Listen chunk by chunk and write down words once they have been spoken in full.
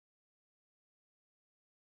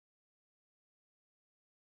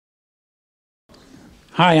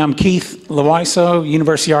Hi, I'm Keith Loiseau,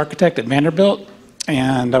 University Architect at Vanderbilt,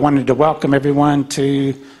 and I wanted to welcome everyone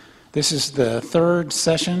to, this is the third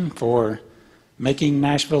session for Making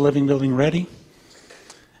Nashville Living Building Ready.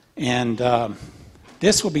 And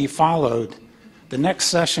this will be followed, the next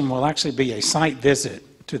session will actually be a site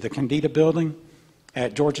visit to the Kendeda Building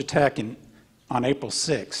at Georgia Tech on April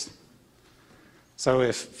 6th. So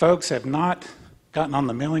if folks have not gotten on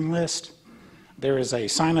the mailing list, there is a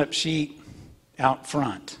sign-up sheet out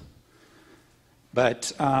front.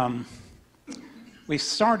 But we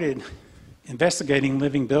started investigating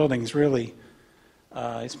living buildings really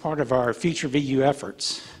as part of our future VU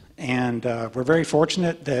efforts. And we're very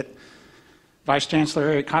fortunate that Vice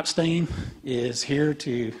Chancellor Kopstain is here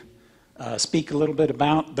to speak a little bit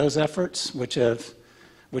about those efforts, which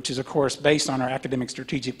is of course based on our academic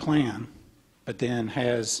strategic plan, but then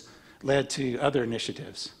has led to other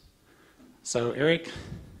initiatives. So Eric,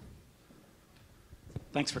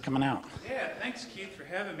 thanks for coming out. Yeah, thanks Keith for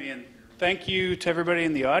having me, and thank you to everybody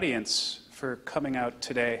in the audience for coming out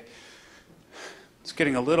today. It's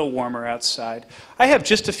getting a little warmer outside. I have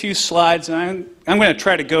just a few slides, and I'm going to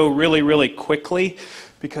try to go really quickly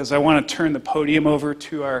because I want to turn the podium over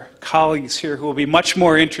to our colleagues here who will be much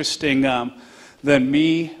more interesting than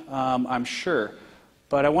me, I'm sure.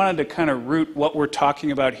 But I wanted to kind of root what we're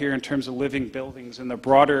talking about here in terms of living buildings and the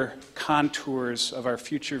broader contours of our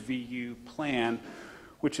future VU plan,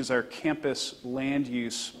 which is our campus land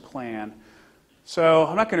use plan. So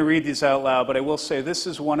I'm not going to read these out loud, but I will say this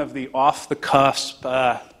is one of the off-the-cuff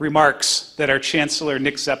remarks that our Chancellor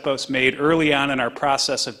Nick Zeppos made early on in our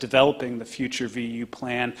process of developing the future VU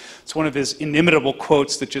plan. It's one of his inimitable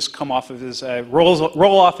quotes that just come off of his,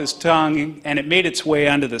 roll off his tongue, and it made its way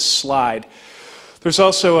onto this slide. There's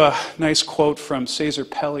also a nice quote from Cesar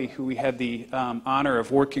Pelli, who we had the honor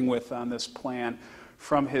of working with on this plan,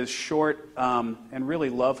 from his short and really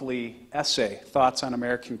lovely essay, Thoughts on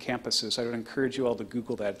American Campuses. I would encourage you all to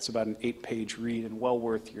Google that. It's about an 8-page read and well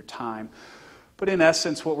worth your time. But in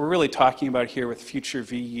essence, what we're really talking about here with Future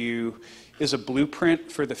VU is a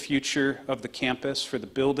blueprint for the future of the campus, for the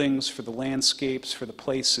buildings, for the landscapes, for the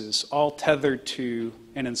places, all tethered to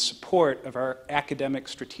and in support of our academic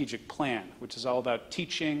strategic plan, which is all about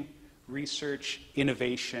teaching, research,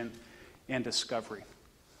 innovation, and discovery.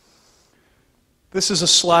 This is a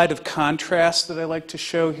slide of contrast that I like to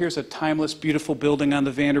show. Here's a timeless, beautiful building on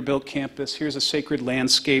the Vanderbilt campus. Here's a sacred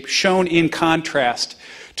landscape shown in contrast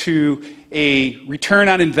to a return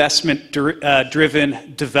on investment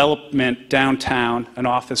driven development downtown, an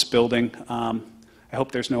office building. I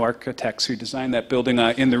hope there's no architects who designed that building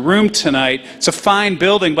in the room tonight. It's a fine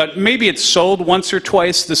building, but maybe it's sold once or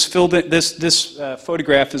twice. This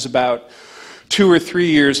photograph is about 2 or 3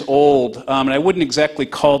 years old, and I wouldn't exactly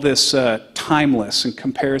call this timeless in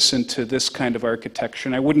comparison to this kind of architecture.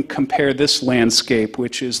 And I wouldn't compare this landscape,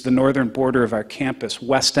 which is the northern border of our campus,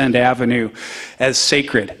 West End Avenue, as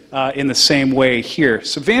sacred in the same way here.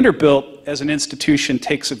 So Vanderbilt, as an institution,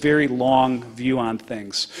 takes a very long view on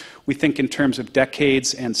things. We think in terms of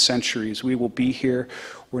decades and centuries. We will be here.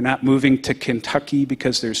 We're not moving to Kentucky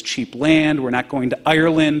because there's cheap land. We're not going to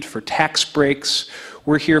Ireland for tax breaks.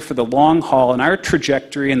 We're here for the long haul, and our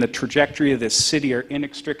trajectory and the trajectory of this city are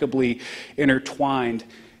inextricably intertwined.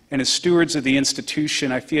 And as stewards of the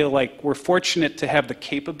institution, I feel like we're fortunate to have the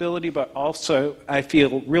capability, but also I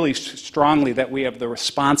feel really strongly that we have the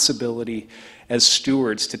responsibility as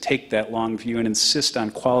stewards to take that long view and insist on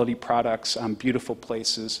quality products, on beautiful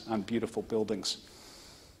places, on beautiful buildings.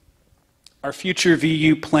 Our future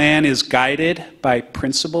VU plan is guided by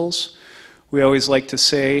principles. We always like to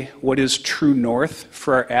say what is true north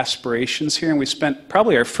for our aspirations here, and we spent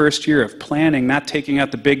probably our first year of planning not taking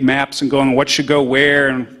out the big maps and going what should go where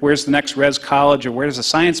and where's the next res college or where does the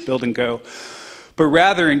science building go, but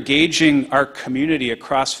rather engaging our community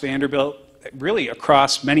across Vanderbilt, really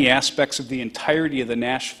across many aspects of the entirety of the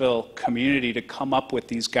Nashville community to come up with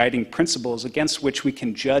these guiding principles against which we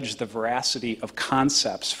can judge the veracity of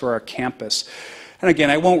concepts for our campus. And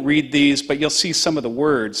again, I won't read these, but you'll see some of the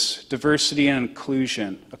words: diversity and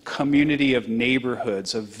inclusion, a community of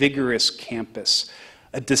neighborhoods, a vigorous campus,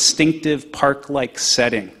 a distinctive park-like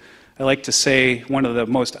setting. I like to say one of the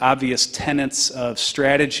most obvious tenets of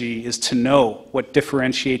strategy is to know what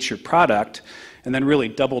differentiates your product and then really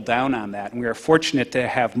double down on that. And we are fortunate to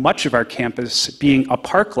have much of our campus being a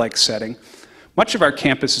park-like setting. Much of our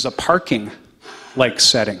campus is a parking-like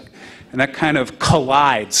setting. And that kind of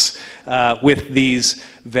collides with these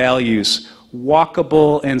values.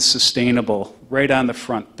 Walkable and sustainable, right on the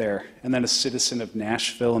front there. And then a citizen of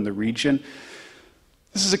Nashville and the region.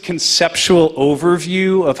 This is a conceptual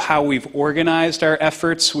overview of how we've organized our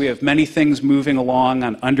efforts. We have many things moving along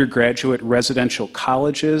on undergraduate residential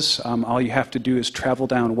colleges. All you have to do is travel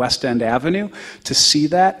down West End Avenue to see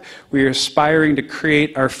that. We are aspiring to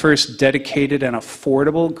create our first dedicated and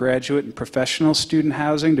affordable graduate and professional student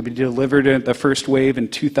housing to be delivered in the first wave in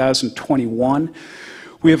 2021.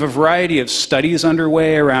 We have a variety of studies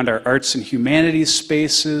underway around our arts and humanities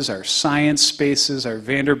spaces, our science spaces, our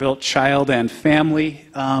Vanderbilt child and family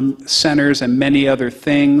centers, and many other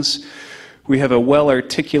things. We have a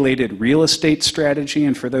well-articulated real estate strategy,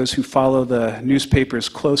 and for those who follow the newspapers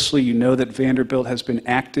closely, you know that Vanderbilt has been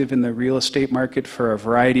active in the real estate market for a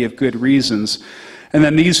variety of good reasons. And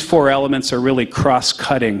then these four elements are really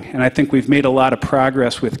cross-cutting, and I think we've made a lot of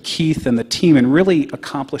progress with Keith and the team in really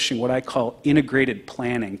accomplishing what I call integrated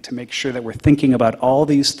planning to make sure that we're thinking about all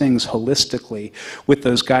these things holistically with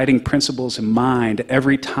those guiding principles in mind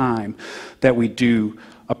every time that we do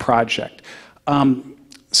a project.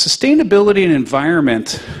 Sustainability and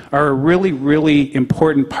environment are a really, really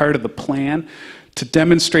important part of the plan to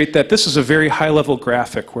demonstrate that. This is a very high-level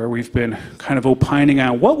graphic where we've been kind of opining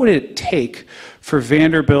on what would it take for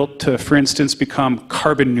Vanderbilt to, for instance, become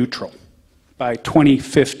carbon neutral by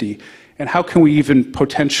 2050, and how can we even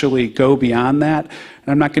potentially go beyond that?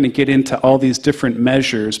 And I'm not going to get into all these different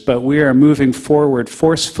measures, but we are moving forward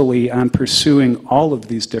forcefully on pursuing all of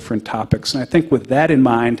these different topics. And I think with that in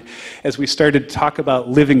mind, as we started to talk about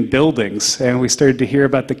living buildings, and we started to hear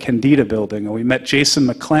about the Kendeda Building, and we met Jason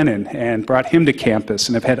McLennan and brought him to campus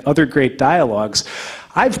and have had other great dialogues,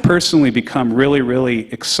 I've personally become really,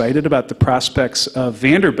 really excited about the prospects of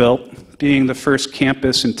Vanderbilt being the first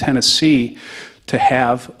campus in Tennessee to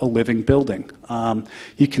have a living building.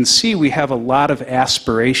 You can see we have a lot of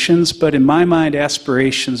aspirations, but in my mind,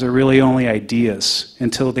 aspirations are really only ideas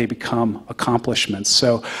until they become accomplishments.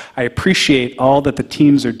 So I appreciate all that the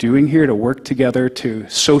teams are doing here to work together to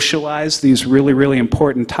socialize these really, really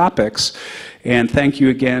important topics. And thank you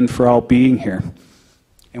again for all being here.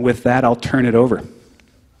 And with that, I'll turn it over.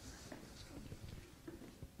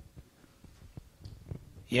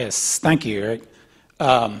 Yes, thank you, Eric.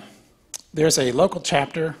 There's a local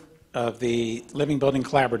chapter of the Living Building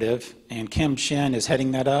Collaborative, and Kim Shin is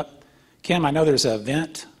heading that up. Kim, I know there's an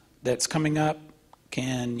event that's coming up.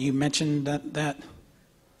 Can you mention that? The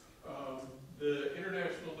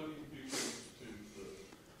International Living Futures, to the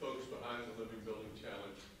folks behind the Living Building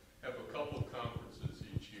Challenge, have a couple of conferences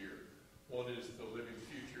each year. One is the Living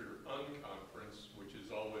Future Unconference, which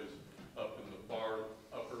is always up in the far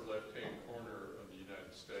upper left-hand corner of the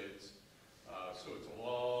United States. So it's a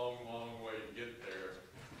long, long way to get there.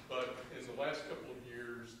 But in the last couple of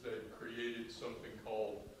years, they've created something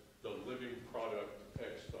called the Living Product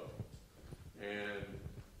Expo. And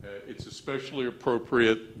it's especially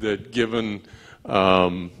appropriate that given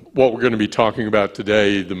what we're going to be talking about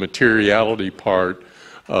today, the materiality part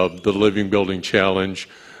of the Living Building Challenge,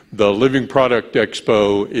 the Living Product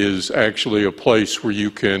Expo is actually a place where you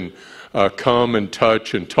can come and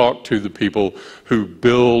touch and talk to the people who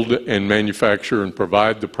build and manufacture and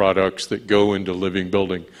provide the products that go into Living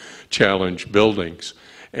Building Challenge buildings.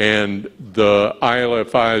 And the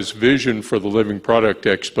ILFI's vision for the Living Product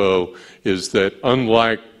Expo is that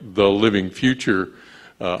unlike the Living Future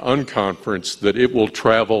Unconference, that it will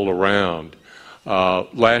travel around.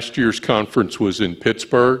 Last year's conference was in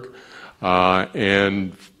Pittsburgh,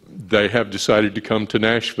 and they have decided to come to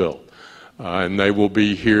Nashville. And they will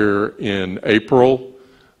be here in April,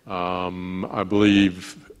 I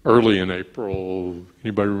believe early in April.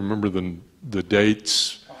 Anybody remember the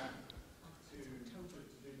dates?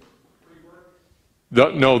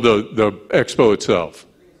 No, the expo itself.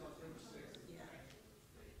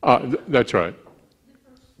 That's right.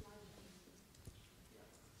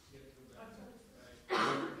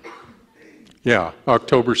 Yeah,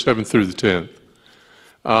 October 7th through the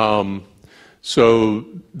 10th. So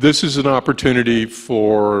this is an opportunity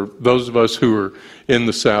for those of us who are in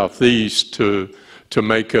the Southeast to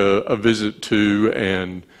make a visit to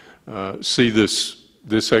and see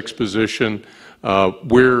this exposition.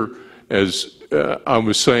 We're, as I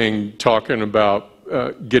was saying, talking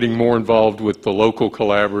about getting more involved with the local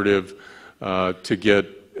collaborative to get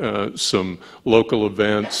some local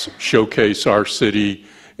events, showcase our city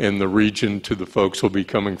and the region to the folks who will be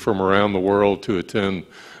coming from around the world to attend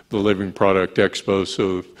the Living Product Expo.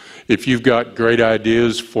 So if you've got great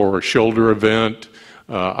ideas for a shoulder event,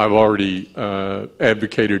 I've already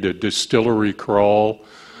advocated a distillery crawl.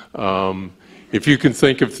 If you can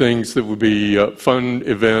think of things that would be fun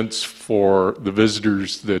events for the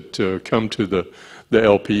visitors that come to the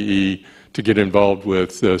LPE to get involved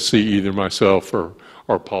with, see either myself or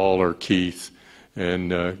Paul or Keith,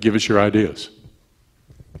 and give us your ideas.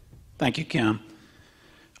 Thank you, Kim.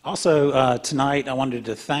 Also, tonight I wanted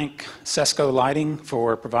to thank Sesco Lighting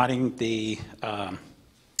for providing the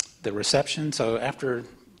reception. So after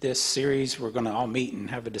this series, we're going to all meet and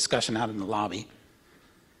have a discussion out in the lobby.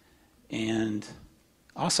 And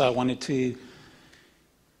also, I wanted to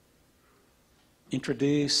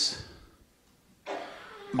introduce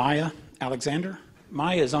Maia Alexander.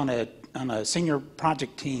 Maia is on a senior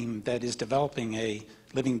project team that is developing a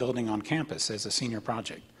living building on campus as a senior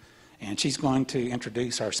project. And she's going to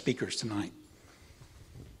introduce our speakers tonight.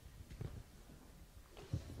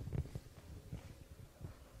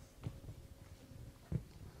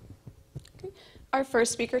 Okay. Our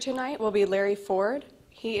first speaker tonight will be Larry Ford.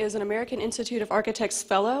 He is an American Institute of Architects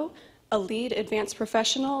Fellow, a lead advanced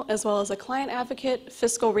professional, as well as a client advocate,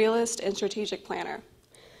 fiscal realist, and strategic planner.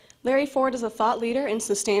 Larry Ford is a thought leader in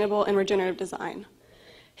sustainable and regenerative design.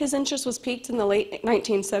 His interest was piqued in the late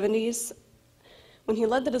 1970s when he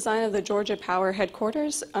led the design of the Georgia Power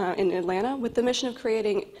headquarters in Atlanta with the mission of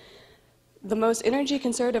creating the most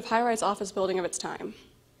energy-conservative high-rise office building of its time.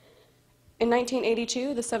 In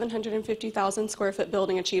 1982, the 750,000 square foot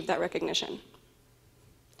building achieved that recognition.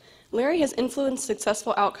 Larry has influenced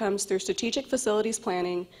successful outcomes through strategic facilities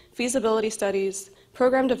planning, feasibility studies,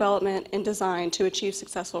 program development, and design to achieve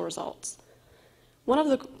successful results. One of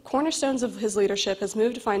the cornerstones of his leadership has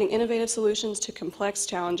moved to finding innovative solutions to complex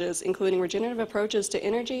challenges, including regenerative approaches to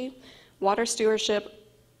energy, water stewardship,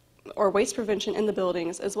 or waste prevention in the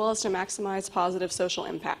buildings, as well as to maximize positive social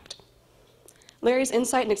impact. Larry's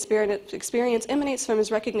insight and experience emanates from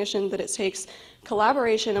his recognition that it takes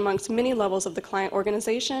collaboration amongst many levels of the client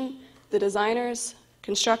organization, the designers,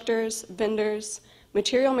 constructors, vendors,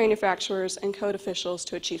 material manufacturers, and code officials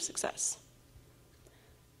to achieve success.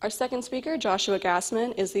 Our second speaker, Joshua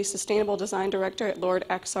Gassman, is the Sustainable Design Director at Lord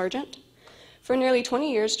Aeck Sargent. For nearly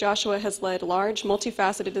 20 years, Joshua has led large,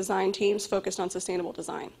 multifaceted design teams focused on sustainable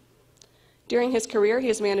design. During his career, he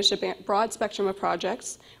has managed a broad spectrum of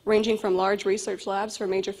projects, ranging from large research labs for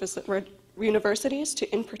major universities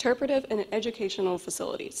to interpretive and educational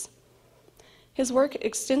facilities. His work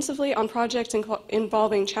extensively on projects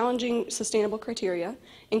involving challenging sustainable criteria,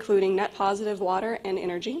 including net positive water and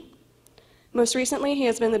energy. Most recently, he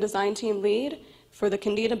has been the design team lead for the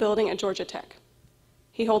Kendeda Building at Georgia Tech.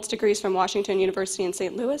 He holds degrees from Washington University in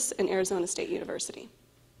St. Louis and Arizona State University.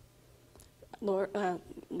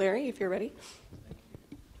 Larry, if you're ready.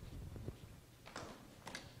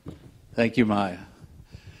 Thank you, Maya.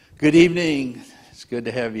 Good evening. It's good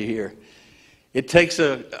to have you here. It takes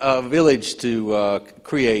a village to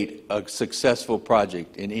create a successful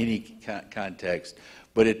project in any context,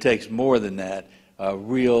 but it takes more than that, a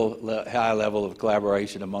real high level of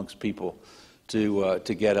collaboration amongst people to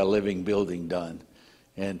get a living building done.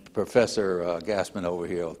 And Professor Gassman over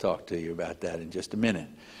here will talk to you about that in just a minute.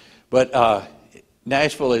 But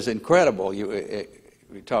Nashville is incredible.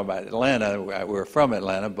 We talk about Atlanta. We're from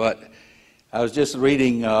Atlanta, but I was just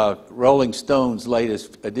reading Rolling Stone's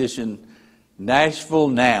latest edition, Nashville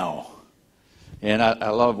Now. And I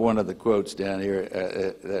love one of the quotes down here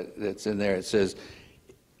that's in there. It says,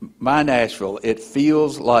 "My Nashville, it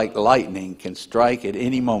feels like lightning can strike at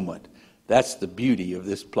any moment. That's the beauty of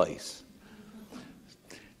this place."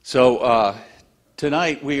 So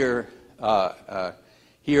tonight we are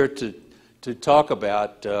here to talk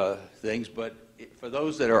about things, but for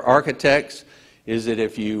those that are architects, is that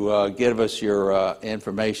if you give us your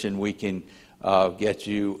information, we can get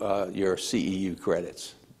you your CEU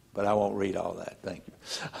credits. But I won't read all that, thank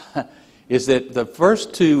you. Is that the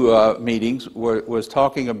first two meetings was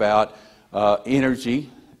talking about energy,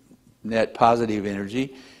 net positive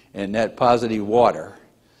energy, and net positive water.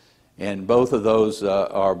 And both of those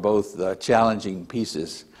are both challenging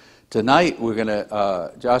pieces. Tonight,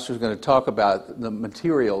 Joshua's going to talk about the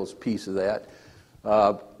materials piece of that.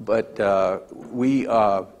 But there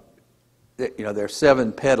are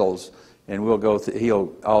 7 petals, and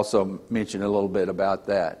he'll also mention a little bit about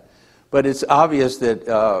that. But it's obvious that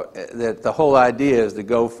that the whole idea is to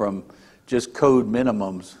go from just code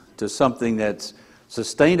minimums to something that's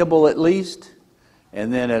sustainable at least,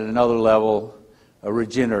 and then at another level,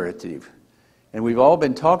 regenerative. And we've all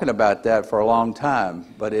been talking about that for a long time,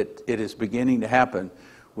 but it is beginning to happen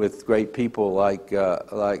with great people like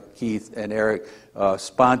Keith and Eric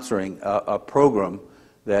sponsoring a program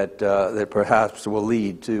that perhaps will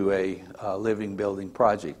lead to a living building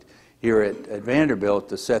project here at Vanderbilt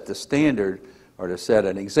to set the standard or to set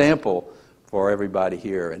an example for everybody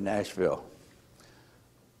here in Nashville.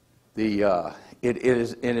 It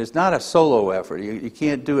is not a solo effort. You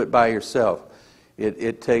can't do it by yourself.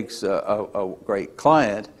 It takes a great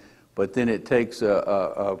client, But then it takes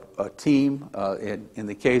a team. In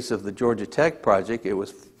the case of the Georgia Tech project, it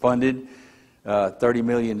was funded $30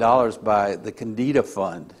 million by the Kendeda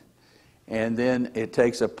Fund. And then it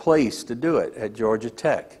takes a place to do it at Georgia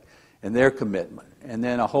Tech and their commitment. And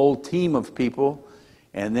then a whole team of people,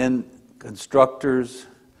 and then constructors,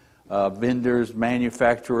 vendors,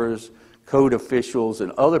 manufacturers, code officials,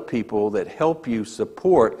 and other people that help you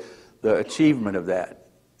support the achievement of that.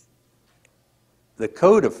 The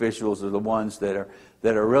code officials are the ones that are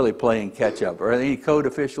really playing catch up. Are there any code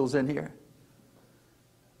officials in here?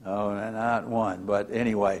 Oh, not one. But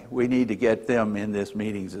anyway, we need to get them in these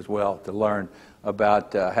meetings as well to learn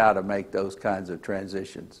about how to make those kinds of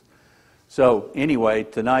transitions. So anyway,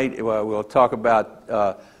 tonight we'll talk about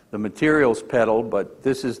the materials petal, but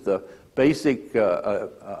this is the basic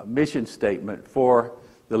mission statement for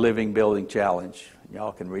the Living Building Challenge.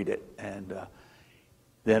 Y'all can read it. And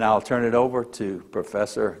then I'll turn it over to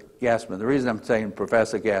Professor Gassman. The reason I'm saying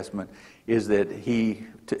Professor Gassman is that he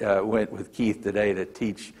went with Keith today to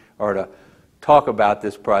teach or to talk about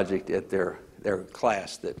this project at their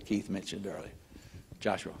class that Keith mentioned earlier.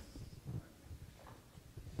 Joshua.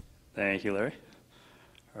 Thank you, Larry.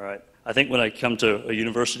 All right. I think when I come to a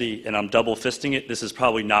university and I'm double fisting it, this is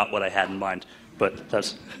probably not what I had in mind, but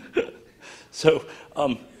that's... So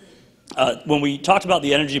when we talked about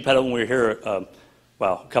the energy petal when we were here,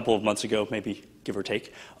 a couple of months ago, maybe give or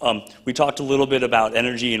take, we talked a little bit about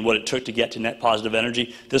energy and what it took to get to net positive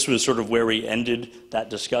energy. This was sort of where we ended that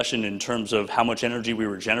discussion in terms of how much energy we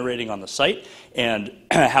were generating on the site and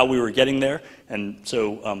how we were getting there. And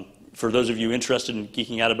so for those of you interested in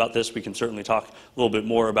geeking out about this, we can certainly talk a little bit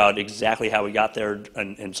more about exactly how we got there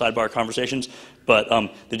in sidebar conversations. But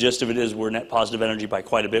the gist of it is we're net positive energy by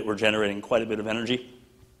quite a bit. We're generating quite a bit of energy.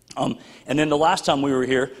 And then the last time we were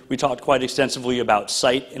here, we talked quite extensively about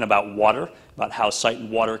site and about water, about how site and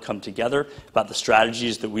water come together, about the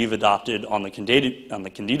strategies that we've adopted on the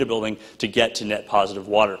Kendeda Building to get to net positive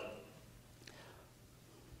water.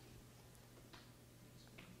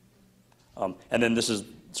 And then this is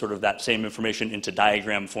sort of that same information into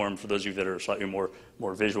diagram form for those of you that are slightly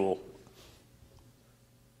more visual.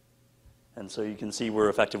 And so you can see we're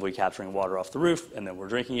effectively capturing water off the roof, and then we're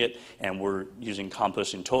drinking it, and we're using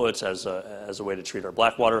composting toilets as a way to treat our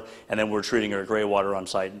black water, and then we're treating our gray water on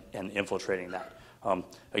site and infiltrating that.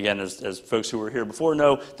 Again, as folks who were here before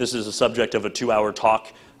know, this is a subject of a 2-hour talk,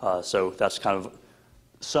 so that's kind of a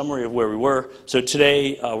summary of where we were. So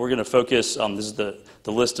today we're going to focus, this is the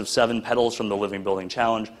list of 7 petals from the Living Building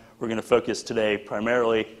Challenge. We're going to focus today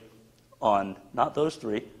primarily on, not those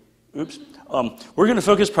 3, oops. We're going to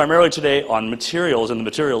focus primarily today on materials and the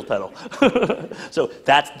materials petal. So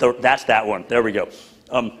that's that one. There we go.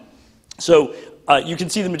 So you can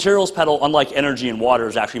see the materials petal, unlike energy and water,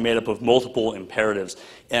 is actually made up of multiple imperatives.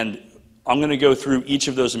 And I'm going to go through each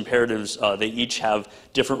of those imperatives. They each have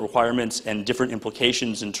different requirements and different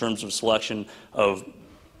implications in terms of selection of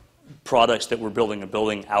products that we're building a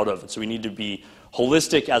building out of. And so we need to be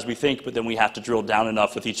holistic as we think, but then we have to drill down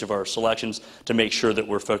enough with each of our selections to make sure that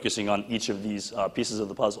we're focusing on each of these pieces of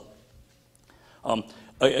the puzzle.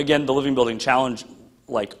 Again, the Living Building Challenge,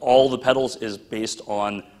 like all the petals, is based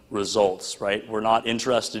on results, right? We're not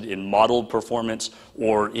interested in modeled performance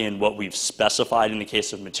or in what we've specified in the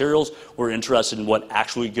case of materials. We're interested in what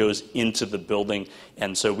actually goes into the building,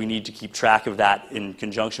 and so we need to keep track of that in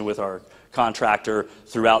conjunction with our contractor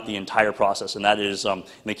throughout the entire process. And that is, in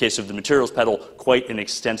the case of the materials petal, quite an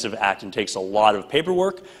extensive act and takes a lot of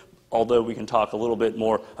paperwork, although we can talk a little bit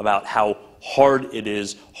more about how hard it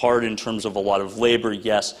is, hard in terms of a lot of labor,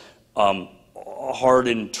 yes, hard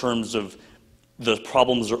in terms of the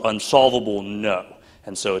problems are unsolvable, no.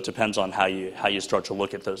 And so it depends on how you start to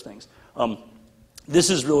look at those things. This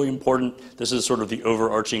is really important. This is sort of the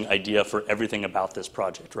overarching idea for everything about this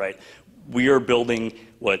project, right? We are building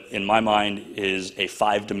what, in my mind, is a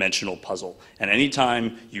 5-dimensional puzzle. And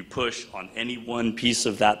anytime you push on any one piece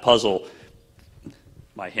of that puzzle,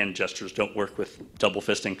 my hand gestures don't work with double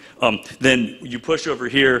fisting, then you push over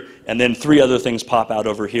here, and then 3 other things pop out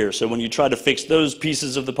over here. So when you try to fix those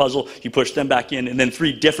pieces of the puzzle, you push them back in, and then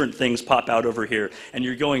 3 different things pop out over here. And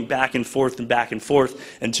you're going back and forth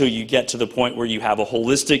until you get to the point where you have a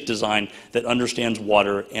holistic design that understands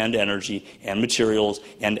water and energy and materials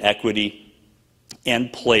and equity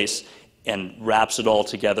and place and wraps it all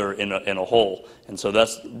together in a whole. And so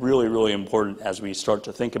that's really, really important as we start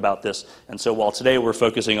to think about this. And so while today we're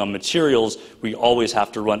focusing on materials, we always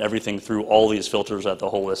have to run everything through all these filters at the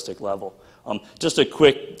holistic level. Just a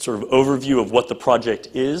quick sort of overview of what the project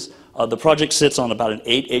is. The project sits on about an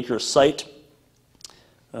 8-acre site.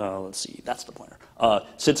 let's see, that's the pointer.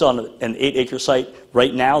 Sits on an 8-acre site.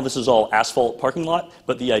 Right now, this is all asphalt parking lot,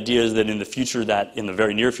 but the idea is that in the future, that in the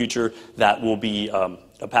very near future, that will be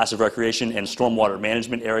a passive recreation and stormwater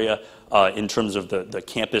management area in terms of the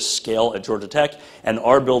campus scale at Georgia Tech. And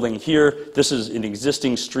our building here, this is an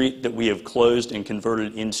existing street that we have closed and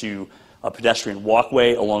converted into a pedestrian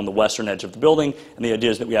walkway along the western edge of the building. And the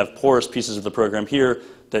idea is that we have porous pieces of the program here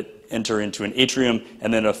that enter into an atrium,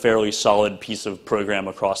 and then a fairly solid piece of program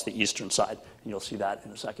across the eastern side. And you'll see that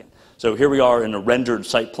in a second. So here we are in a rendered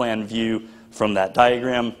site plan view from that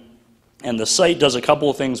diagram. And the site does a couple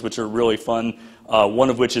of things which are really fun.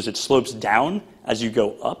 One of which is it slopes down as you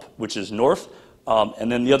go up, which is north.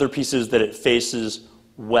 And then the other piece is that it faces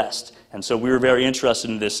west. And so we were very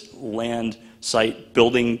interested in this land site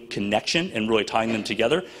building connection and really tying them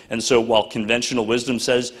together. And so while conventional wisdom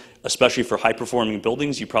says, especially for high performing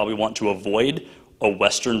buildings, you probably want to avoid a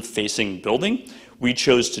western facing building, we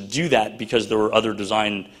chose to do that because there were other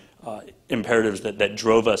design imperatives that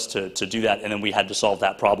drove us to do that, and then we had to solve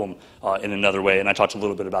that problem in another way, and I talked a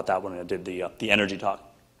little bit about that when I did the energy talk.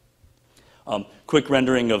 Quick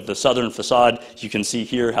rendering of the southern facade. You can see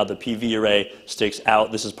here how the PV array stakes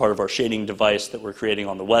out. This is part of our shading device that we're creating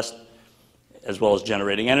on the west, as well as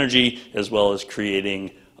generating energy, as well as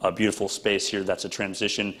creating a beautiful space here that's a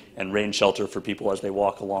transition and rain shelter for people as they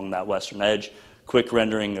walk along that western edge. Quick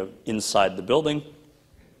rendering of inside the building.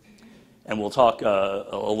 And we'll talk a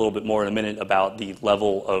little bit more in a minute about the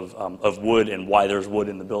level of wood and why there's wood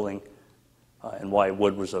in the building and why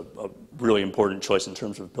wood was a really important choice in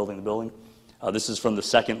terms of building the building. This is from the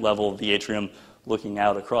second level of the atrium looking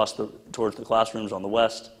out across towards the classrooms on the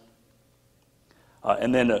west.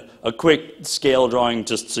 And then a quick scale drawing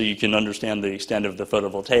just so you can understand the extent of the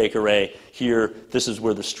photovoltaic array. Here, this is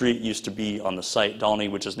where the street used to be on the site,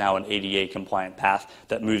 Dalney, which is now an ADA compliant path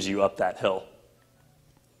that moves you up that hill.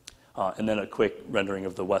 And then a quick rendering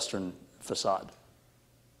of the western facade.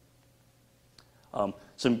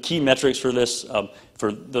 Some key metrics for this,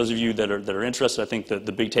 for those of you that are interested, I think the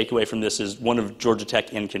big takeaway from this is one of Georgia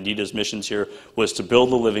Tech and Kendeda's missions here was to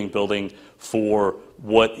build a living building for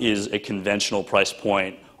what is a conventional price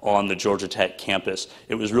point on the Georgia Tech campus.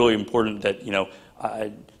 It was really important that,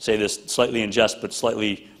 I say this slightly in jest, but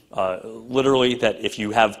slightly literally, that if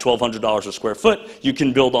you have $1,200 a square foot, you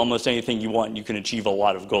can build almost anything you want and you can achieve a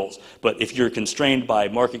lot of goals. But if you're constrained by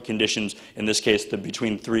market conditions, in this case, the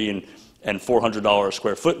between $300 and $400 a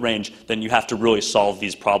square foot range, then you have to really solve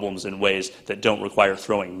these problems in ways that don't require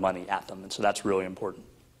throwing money at them. And so that's really important.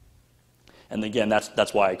 And again,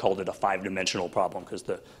 that's why I called it a 5-dimensional problem, because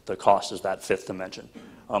the cost is that 5th dimension.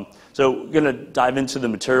 So we're going to dive into the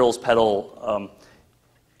materials petal.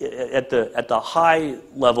 At the high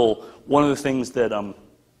level, one of the things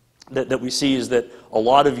that we see is that a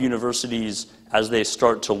lot of universities, as they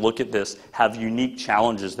start to look at this, have unique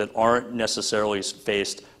challenges that aren't necessarily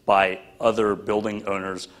faced by other building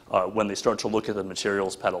owners when they start to look at the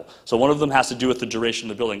materials petal. So one of them has to do with the duration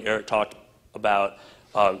of the building. Eric talked about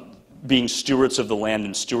being stewards of the land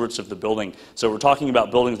and stewards of the building. So we're talking about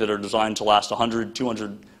buildings that are designed to last 100,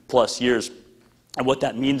 200 plus years, and what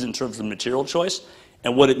that means in terms of material choice,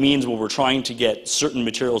 and what it means when we're trying to get certain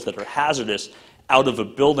materials that are hazardous out of a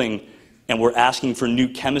building, and we're asking for new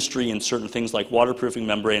chemistry in certain things like waterproofing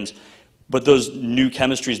membranes, but those new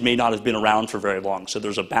chemistries may not have been around for very long. So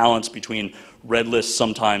there's a balance between red lists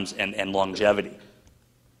sometimes and longevity.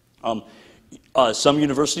 Some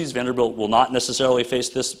universities, Vanderbilt, will not necessarily face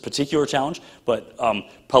this particular challenge, but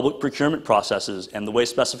public procurement processes and the way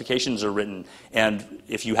specifications are written, and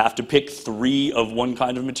if you have to pick 3 of one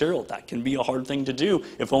kind of material, that can be a hard thing to do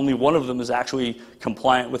if only one of them is actually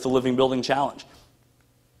compliant with the Living Building Challenge.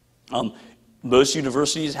 Most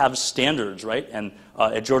universities have standards, right? And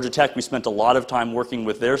at Georgia Tech, we spent a lot of time working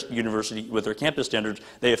with their university, with their campus standards.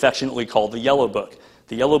 They affectionately call the Yellow Book.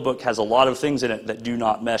 The Yellow Book has a lot of things in it that do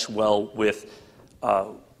not mesh well with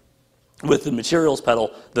the materials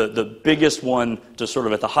petal. The biggest one, just sort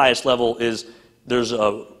of at the highest level, is there's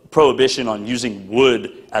a prohibition on using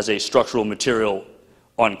wood as a structural material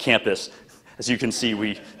on campus. As you can see,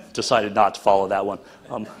 we decided not to follow that one.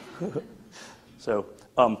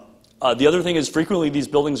 The other thing is frequently these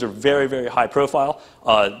buildings are very, very high profile.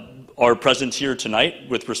 Our presence here tonight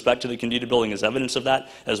with respect to the Kendeda Building is evidence of that,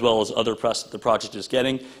 as well as other press that the project is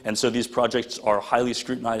getting. And so these projects are highly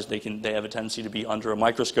scrutinized. They have a tendency to be under a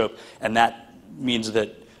microscope, and that means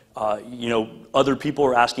that other people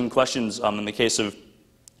are asking questions. In the case of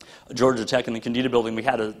Georgia Tech and the Kendeda Building, we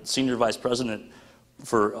had a senior vice president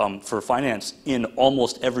for finance in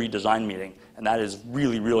almost every design meeting, and that is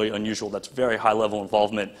really, really unusual. That's very high level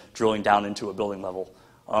involvement, drilling down into a building level.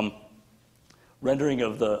 rendering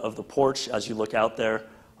of the porch as you look out there.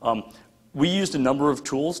 We used a number of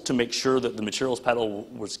tools to make sure that the materials petal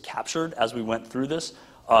was captured as we went through this.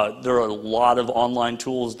 There are a lot of online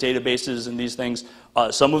tools, databases, and these things.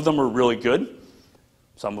 Some of them are really good.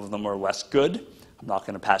 Some of them are less good. I'm not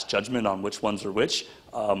going to pass judgment on which ones are which.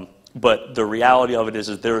 But the reality of it is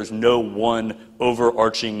there is no one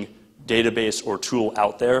overarching database or tool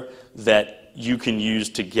out there that you can use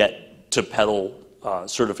to get to petal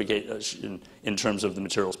certification in terms of the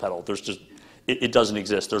materials petal. There's just, it doesn't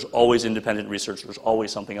exist. There's always independent research. There's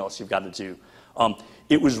always something else you've got to do.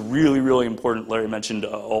 It was really, really important. Larry mentioned a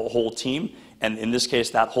whole team, and in this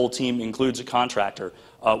case, that whole team includes a contractor.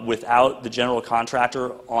 Without the general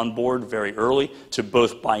contractor on board very early to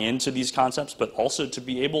both buy into these concepts, but also to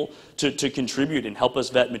be able to contribute and help us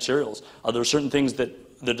vet materials. There are certain things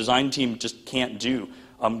that the design team just can't do.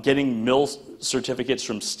 Getting mill certificates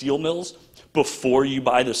from steel mills before you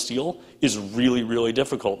buy the steel is really, really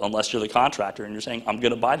difficult unless you're the contractor and you're saying, I'm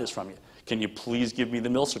going to buy this from you. Can you please give me the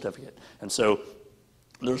mill certificate? And so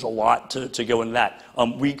there's a lot to go into that.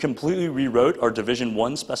 We completely rewrote our Division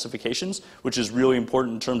 1 specifications, which is really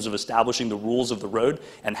important in terms of establishing the rules of the road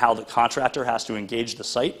and how the contractor has to engage the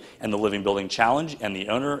site and the Living Building Challenge and the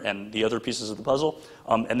owner and the other pieces of the puzzle.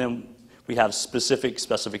 And then we have specific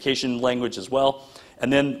specification language as well.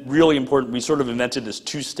 And then really important, we sort of invented this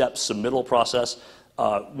two-step submittal process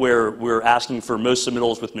where we're asking for most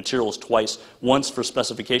submittals with materials twice, once for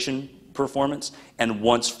specification performance and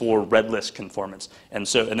once for red list conformance. And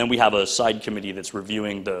then we have a side committee that's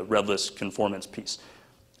reviewing the red list conformance piece.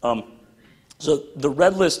 So the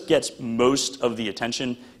red list gets most of the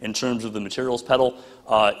attention in terms of the materials petal.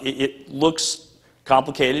 It looks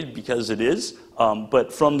complicated because it is,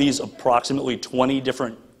 but from these approximately 20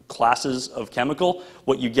 different classes of chemical,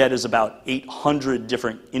 what you get is about 800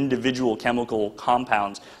 different individual chemical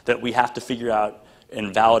compounds that we have to figure out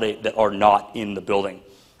and validate that are not in the building.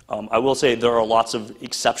 I will say there are lots of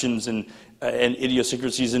exceptions and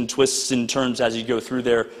idiosyncrasies and twists and turns as you go through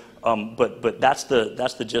there, but that's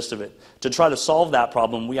the gist of it. To try to solve that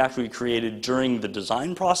problem, we actually created during the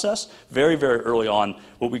design process, very, very early on,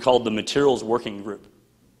 what we called the materials working group.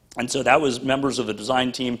 And so that was members of the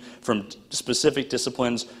design team from specific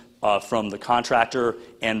disciplines, from the contractor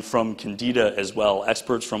and from Kendeda as well,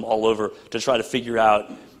 experts from all over, to try to figure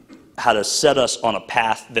out how to set us on a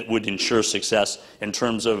path that would ensure success in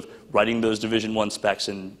terms of writing those Division 1 specs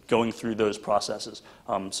and going through those processes.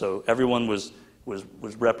 So everyone was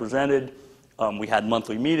represented. We had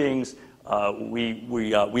monthly meetings.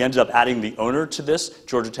 We ended up adding the owner to this.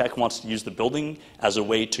 Georgia Tech wants to use the building as a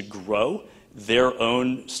way to grow their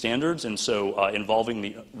own standards, and so involving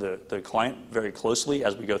the client very closely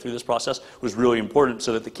as we go through this process was really important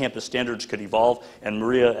so that the campus standards could evolve. And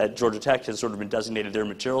Maia at Georgia Tech has sort of been designated their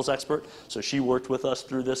materials expert, so she worked with us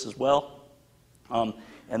through this as well.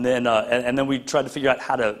 And then we tried to figure out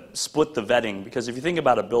how to split the vetting, because if you think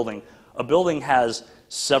about a building has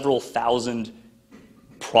several thousand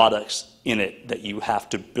products in it that you have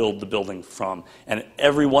to build the building from. And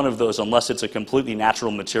every one of those, unless it's a completely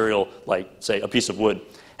natural material, like, say, a piece of wood,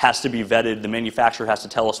 has to be vetted. The manufacturer has to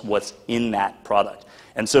tell us what's in that product.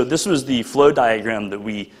 And so this was the flow diagram that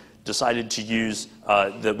we decided to use,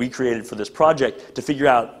 that we created for this project, to figure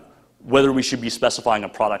out whether we should be specifying a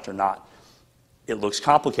product or not. It looks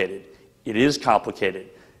complicated. It is complicated.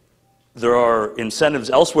 There are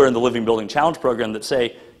incentives elsewhere in the Living Building Challenge program that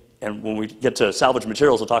say, and when we get to salvage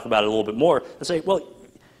materials, we'll talk about it a little bit more, and say, well,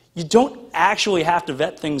 you don't actually have to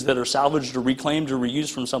vet things that are salvaged or reclaimed or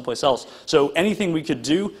reused from someplace else. So anything we could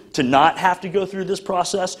do to not have to go through this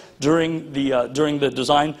process during the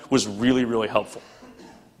design was really, really helpful.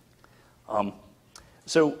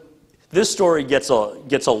 So this story gets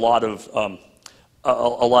a lot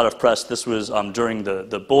of press. This was during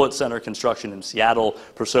the Bullitt Center construction in Seattle.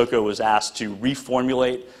 Persoco was asked to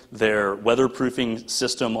reformulate their weatherproofing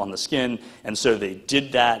system on the skin, and so they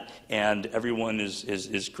did that, and everyone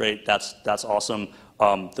is great. That's awesome.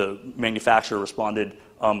 The manufacturer responded.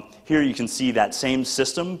 Here you can see that same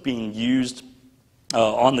system being used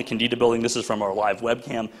on the Kendeda Building. This is from our live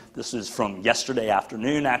webcam. This is from yesterday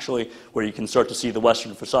afternoon, actually, where you can start to see the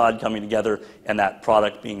western facade coming together and that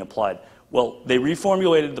product being applied. Well, they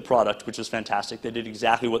reformulated the product, which is fantastic. They did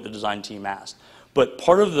exactly what the design team asked. But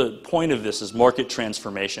part of the point of this is market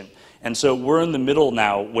transformation. And so we're in the middle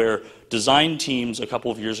now where design teams a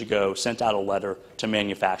couple of years ago sent out a letter to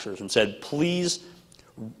manufacturers and said, please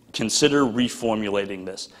consider reformulating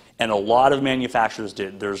this. And a lot of manufacturers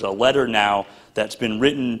did. There's a letter now that's been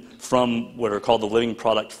written from what are called the Living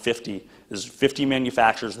Product 50. There's 50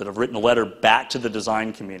 manufacturers that have written a letter back to the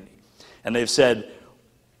design community. And they've said,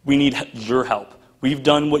 we need your help. We've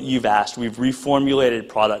done what you've asked. We've reformulated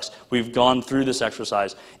products. We've gone through this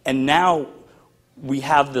exercise. And now we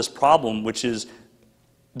have this problem, which is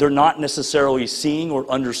they're not necessarily seeing or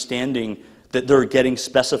understanding that they're getting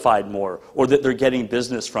specified more or that they're getting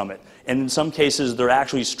business from it. And in some cases, they're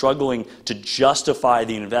actually struggling to justify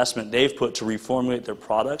the investment they've put to reformulate their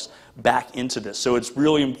products back into this. So it's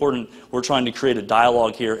really important. We're trying to create a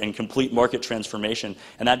dialogue here and complete market transformation.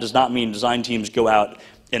 And that does not mean design teams go out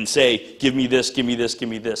and say, give me this, give me this, give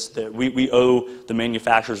me this. That we owe the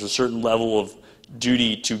manufacturers a certain level of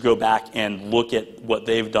duty to go back and look at what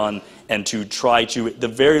they've done and to try to, at the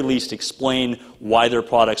very least, explain why their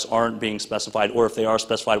products aren't being specified, or if they are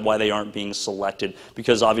specified, why they aren't being selected,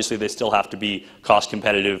 because obviously they still have to be cost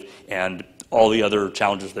competitive and all the other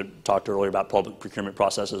challenges that talked earlier about public procurement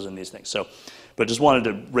processes and these things. So, but just wanted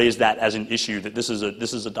to raise that as an issue, that this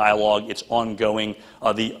is a dialogue. It's ongoing.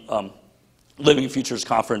 The Living Futures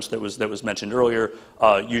Conference that was mentioned earlier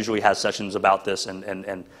usually has sessions about this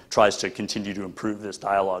and tries to continue to improve this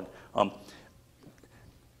dialogue.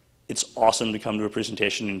 It's awesome to come to a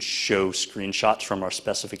presentation and show screenshots from our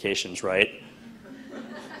specifications, right?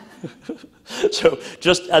 So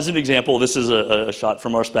just as an example, this is a shot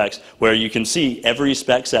from our specs where you can see every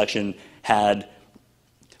spec section had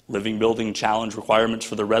living building challenge requirements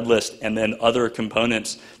for the red list, and then other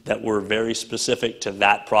components that were very specific to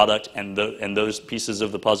that product and those pieces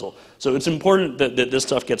of the puzzle. So it's important that this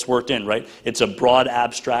stuff gets worked in, right? It's a broad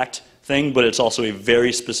abstract thing, but it's also a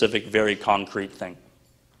very specific, very concrete thing.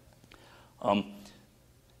 And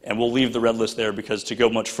we'll leave the red list there because to go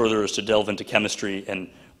much further is to delve into chemistry, and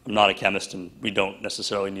I'm not a chemist and we don't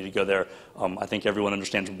necessarily need to go there. I think everyone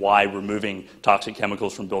understands why removing toxic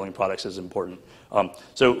chemicals from building products is important.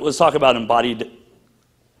 So let's talk about embodied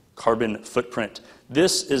carbon footprint.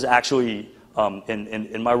 This is actually,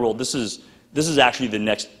 in my world, this is actually the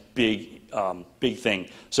next big thing.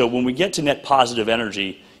 So when we get to net positive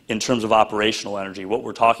energy in terms of operational energy, what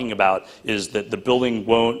we're talking about is that the building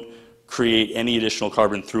won't create any additional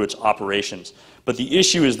carbon through its operations. But the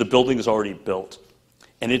issue is the building is already built.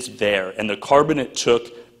 And it's there. And the carbon it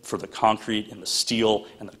took for the concrete and the steel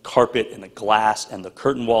and the carpet and the glass and the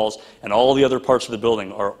curtain walls and all the other parts of the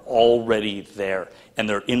building are already there. And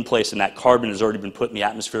they're in place, and that carbon has already been put in the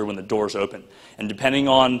atmosphere when the doors open. And depending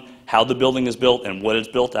on how the building is built and what it's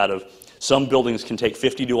built out of, some buildings can take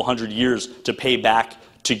 50 to 100 years to pay back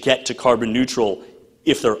to get to carbon neutral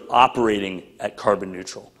if they're operating at carbon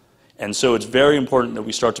neutral. And so it's very important that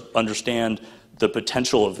we start to understand the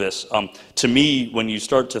potential of this. To me, when you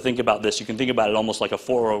start to think about this, you can think about it almost like a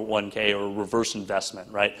 401k or a reverse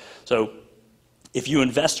investment, right? So if you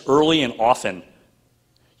invest early and often,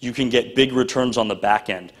 you can get big returns on the back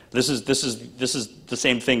end. This is the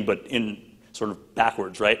same thing, but in sort of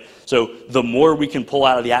backwards, right? So the more we can pull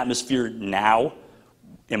out of the atmosphere now,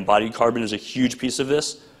 embodied carbon is a huge piece of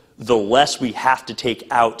this, the less we have to take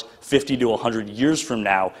out 50 to 100 years from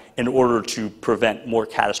now in order to prevent more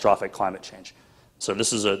catastrophic climate change. So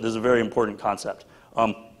this is a very important concept.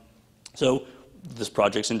 So this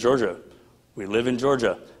project's in Georgia. We live in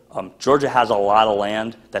Georgia. Georgia has a lot of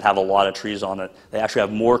land that have a lot of trees on it. They actually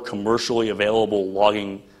have more commercially available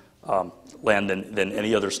logging land than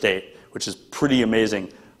any other state, which is pretty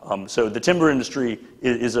amazing. So the timber industry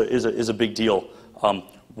is a big deal.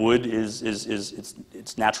 Wood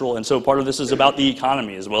it's natural, and so part of this is about the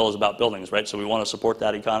economy as well as about buildings, right? So we want to support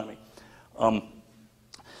that economy.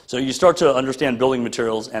 So you start to understand building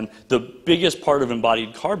materials, and the biggest part of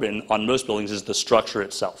embodied carbon on most buildings is the structure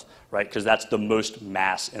itself, right? Because that's the most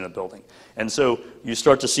mass in a building. And so you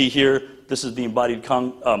start to see here, this is the embodied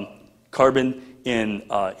carbon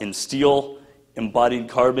in steel, embodied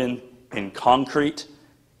carbon in concrete,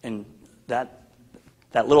 and that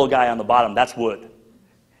little guy on the bottom, that's wood.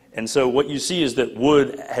 And so what you see is that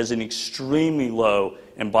wood has an extremely low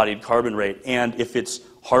embodied carbon rate, and if it's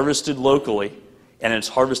harvested locally and it's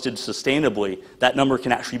harvested sustainably, that number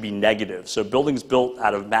can actually be negative. So buildings built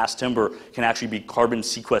out of mass timber can actually be carbon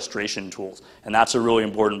sequestration tools, and that's a really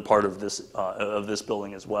important part of this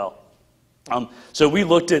building as well. So we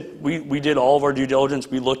did all of our due diligence.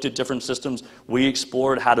 We looked at different systems. We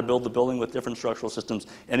explored how to build the building with different structural systems.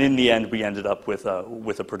 And in the end, we ended up with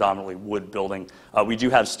a predominantly wood building. We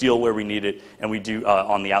do have steel where we need it, and we do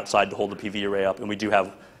on the outside to hold the PV array up, and we do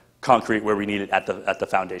have concrete where we need it at the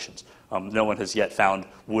foundations. No one has yet found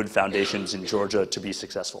wood foundations in Georgia to be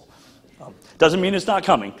successful. Doesn't mean it's not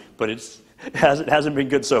coming, but it hasn't been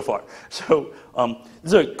good so far. So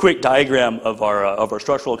this is a quick diagram of our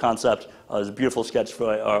structural concept. It's a beautiful sketch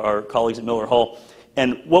for our colleagues at Miller Hull.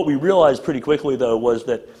 And what we realized pretty quickly, though, was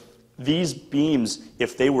that these beams,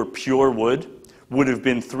 if they were pure wood, would have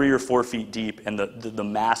been 3 or 4 feet deep, and the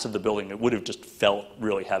mass of the building, it would have just felt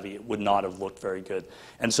really heavy. It would not have looked very good.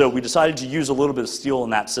 And so we decided to use a little bit of steel in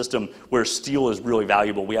that system, where steel is really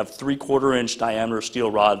valuable. We have 3/4-inch diameter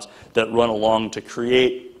steel rods that run along to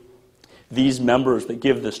create these members that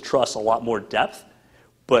give this truss a lot more depth,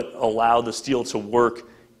 but allow the steel to work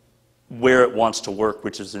where it wants to work,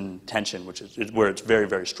 which is in tension, which is where it's very,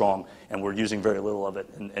 very strong, and we're using very little of it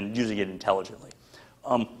and using it intelligently.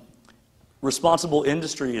 Responsible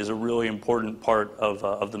industry is a really important part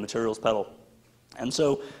of the materials petal. And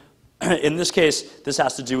so in this case, this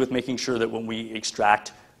has to do with making sure that when we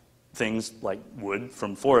extract things like wood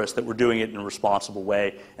from forest, that we're doing it in a responsible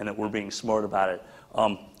way and that we're being smart about it.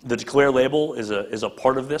 The Declare label is a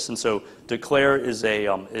part of this, and so Declare is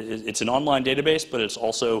it's an online database, but it's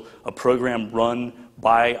also a program run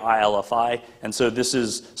by ILFI, and so this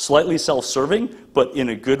is slightly self-serving, but in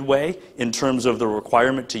a good way in terms of the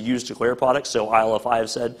requirement to use Declare products. So ILFI have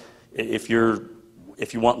said if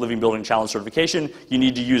you want Living Building Challenge certification, you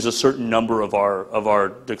need to use a certain number of our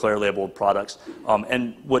Declare labeled products.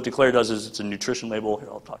 And what Declare does is it's a nutrition label. Here,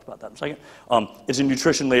 I'll talk about that in a second. It's a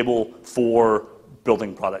nutrition label for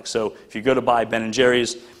building products. So if you go to buy Ben &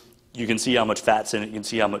 Jerry's, you can see how much fat's in it, you can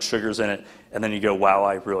see how much sugar's in it, and then you go, wow,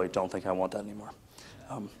 I really don't think I want that anymore.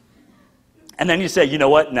 And then you say, you know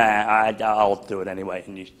what, nah, I'll do it anyway,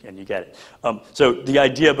 and you get it. So the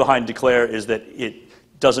idea behind Declare is that it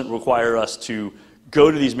doesn't require us to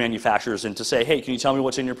go to these manufacturers and to say, hey, can you tell me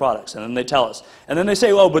what's in your products? And then they tell us. And then they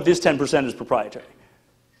say, oh, but this 10% is proprietary.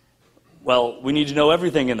 Well, we need to know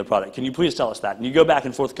everything in the product. Can you please tell us that? And you go back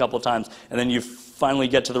and forth a couple of times, and then you finally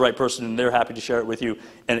get to the right person, and they're happy to share it with you.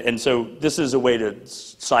 And so this is a way to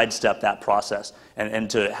sidestep that process and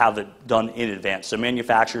to have it done in advance. So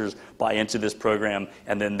manufacturers buy into this program,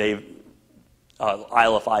 and then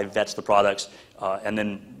ILFI vets the products, and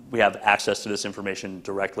then we have access to this information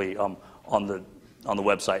directly on the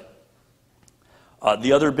website.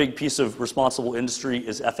 The other big piece of responsible industry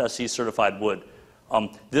is FSC certified wood.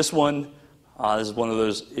 This is one of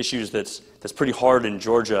those issues that's pretty hard in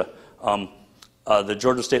Georgia. The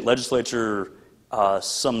Georgia State Legislature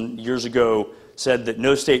some years ago said that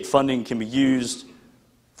no state funding can be used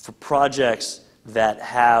for projects that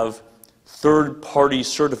have third-party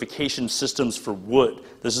certification systems for wood.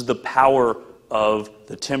 This is the power of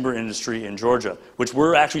the timber industry in Georgia, which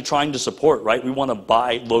we're actually trying to support, right? We want to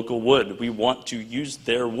buy local wood. We want to use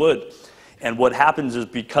their wood. And what happens is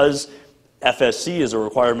because FSC is a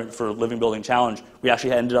requirement for Living Building Challenge, we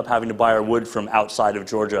actually ended up having to buy our wood from outside of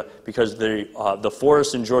Georgia because the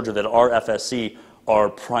forests in Georgia that are FSC are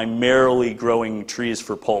primarily growing trees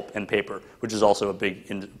for pulp and paper, which is also a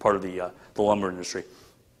big part of the lumber industry.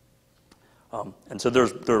 And so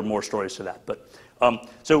there are more stories to that. But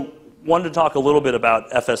so wanted to talk a little bit about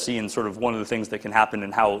FSC and sort of one of the things that can happen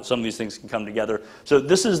and how some of these things can come together. So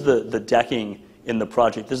this is the decking in the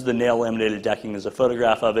project. This is the nail laminated decking. There's a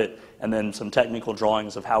photograph of it, and then some technical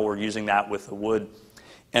drawings of how we're using that with the wood.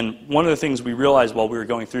 And one of the things we realized while we were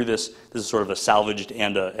going through this is sort of a salvaged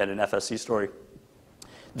and an FSC story.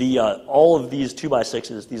 All of these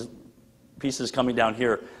 2x6s, these pieces coming down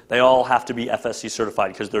here, they all have to be FSC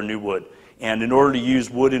certified because they're new wood. And in order to use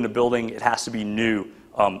wood in a building, it has to be new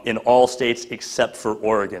in all states except for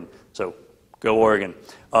Oregon. So go Oregon.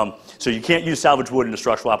 So you can't use salvage wood in a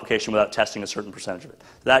structural application without testing a certain percentage of it.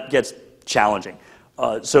 That gets challenging.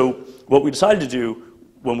 So what we decided to do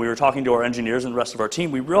when we were talking to our engineers and the rest of our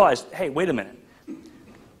team, we realized, hey, wait a minute.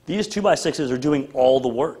 These 2x6s are doing all the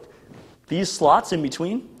work. These slots in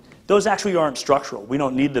between, those actually aren't structural. We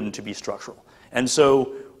don't need them to be structural. And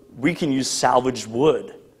so we can use salvaged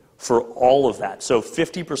wood for all of that. So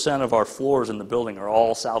 50% of our floors in the building are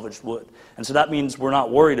all salvaged wood. And so that means we're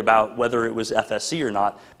not worried about whether it was FSC or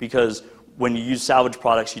not, because when you use salvage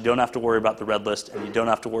products, you don't have to worry about the red list, and you don't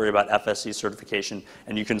have to worry about FSC certification,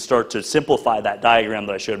 and you can start to simplify that diagram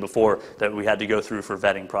that I showed before that we had to go through for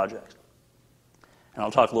vetting projects. And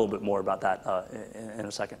I'll talk a little bit more about that in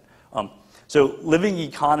a second. So living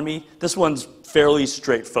economy, this one's fairly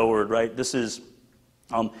straightforward, right? This is,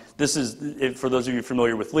 for those of you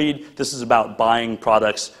familiar with LEED, this is about buying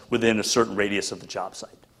products within a certain radius of the job site.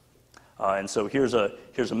 And so here's a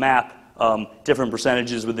map, different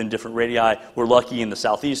percentages within different radii. We're lucky in the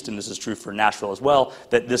southeast, and this is true for Nashville as well,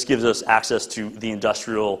 that this gives us access to the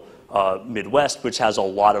industrial Midwest, which has a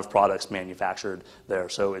lot of products manufactured there.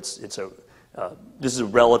 So this is a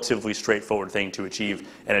relatively straightforward thing to achieve,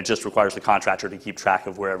 and it just requires the contractor to keep track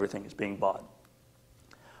of where everything is being bought.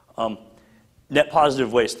 Net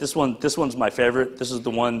positive waste. This one's my favorite. This is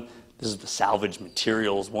the salvage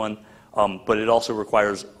materials one, but it also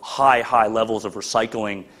requires high levels of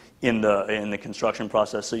recycling in the construction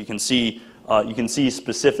process. So you can see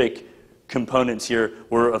specific components here.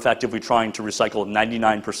 We're effectively trying to recycle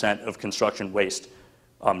 99% of construction waste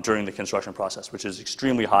during the construction process, which is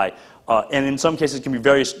extremely high, and in some cases can be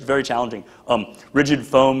very, very challenging. Rigid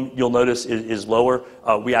foam, you'll notice, is lower.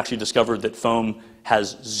 We actually discovered that foam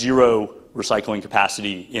has zero recycling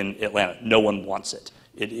capacity in Atlanta. No one wants it.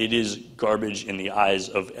 It is garbage in the eyes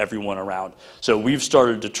of everyone around. So we've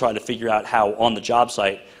started to try to figure out how on the job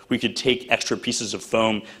site we could take extra pieces of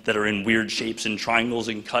foam that are in weird shapes and triangles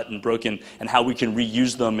and cut and broken, and how we can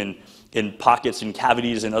reuse them in pockets and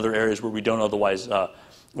cavities and other areas where we don't otherwise,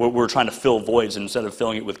 we're trying to fill voids. Instead of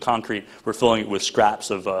filling it with concrete, we're filling it with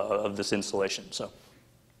scraps of this insulation. So,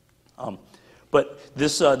 but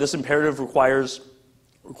this imperative requires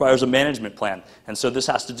a management plan. And so this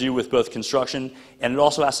has to do with both construction, and it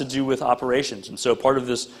also has to do with operations. And so part of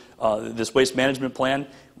this waste management plan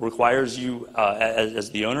requires you,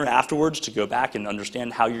 as the owner, afterwards to go back and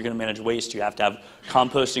understand how you're going to manage waste. You have to have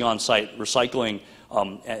composting on site, recycling,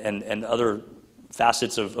 and other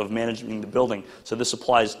facets of managing the building. So this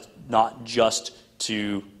applies not just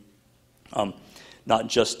to the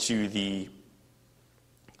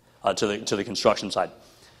construction side.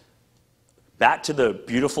 Back to the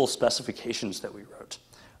beautiful specifications that we wrote.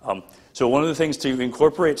 So one of the things to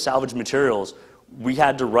incorporate salvage materials, we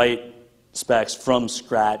had to write specs from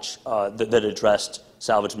scratch that addressed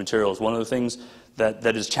salvage materials. One of the things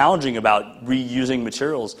that is challenging about reusing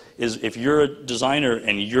materials is if you're a designer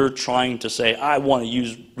and you're trying to say, I want to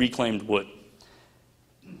use reclaimed wood,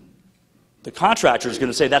 the contractor is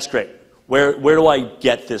going to say, that's great. Where do I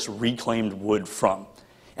get this reclaimed wood from?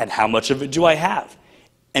 And how much of it do I have?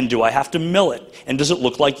 And do I have to mill it? And does it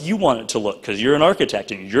look like you want it to look? Because you're an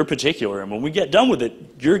architect and you're particular. And when we get done with it,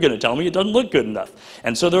 you're going to tell me it doesn't look good enough.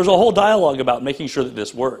 And so there's a whole dialogue about making sure that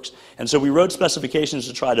this works. And so we wrote specifications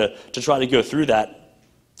to try to go through that.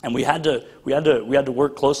 And we had to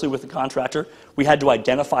work closely with the contractor. We had to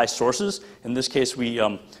identify sources. In this case, we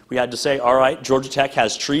had to say, all right, Georgia Tech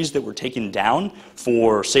has trees that were taken down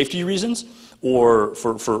for safety reasons, or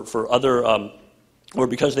for other. Or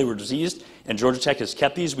because they were diseased, and Georgia Tech has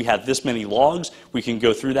kept these. We have this many logs. We can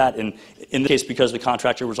go through that, and in the case, because the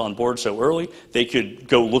contractor was on board so early, they could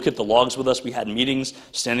go look at the logs with us. We had meetings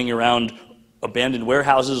standing around abandoned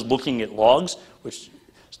warehouses looking at logs, which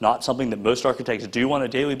is not something that most architects do on a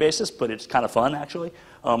daily basis, but it's kind of fun, actually.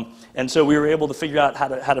 And so we were able to figure out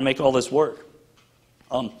how to make all this work.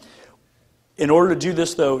 In order to do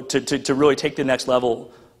this, though, to really take it to the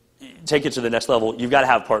next level, you've got to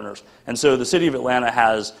have partners. And so the city of Atlanta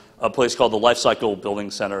has a place called the Life Cycle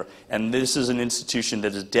Building Center, and this is an institution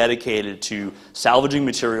that is dedicated to salvaging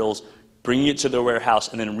materials, bringing it to their warehouse,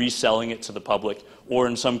 and then reselling it to the public, or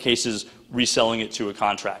in some cases, reselling it to a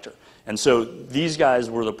contractor. And so these guys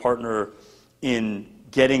were the partner in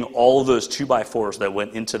getting all of those 2x4s that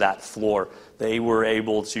went into that floor. They were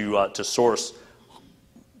able to source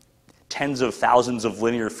tens of thousands of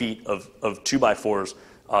linear feet of 2x4s,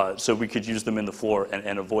 so we could use them in the floor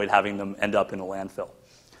and avoid having them end up in a landfill.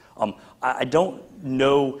 I don't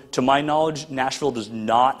know, to my knowledge, Nashville does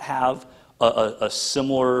not have a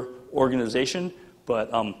similar organization,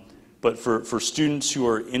 but for students who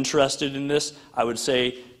are interested in this, I would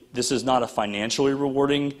say this is not a financially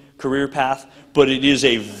rewarding career path, but it is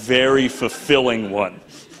a very fulfilling one.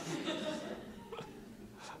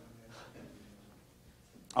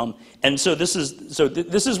 And so this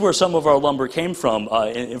is where some of our lumber came from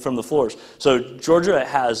the floors. So Georgia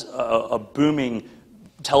has a booming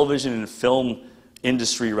television and film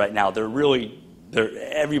industry right now.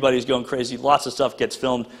 Everybody's going crazy. Lots of stuff gets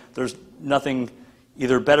filmed. There's nothing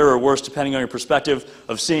either better or worse, depending on your perspective,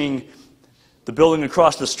 of seeing the building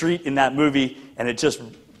across the street in that movie, and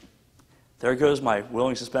there goes my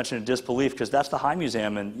willing suspension of disbelief, because that's the High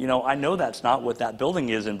Museum, and I know that's not what that building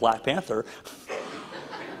is in Black Panther.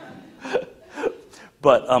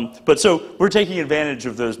 But so we're taking advantage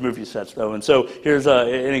of those movie sets, though. And so here's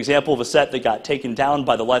an example of a set that got taken down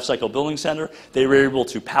by the Life Cycle Building Center. They were able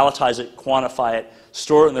to palletize it, quantify it,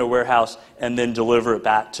 store it in their warehouse, and then deliver it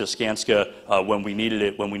back to Skanska when we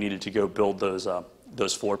needed to go build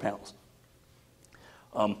those floor panels.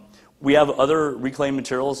 We have other reclaimed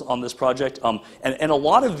materials on this project, and a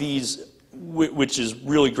lot of these, which is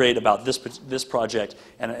really great about this project,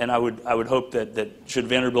 and I would hope that should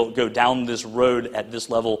Vanderbilt go down this road at this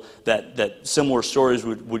level, that similar stories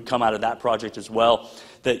would come out of that project as well.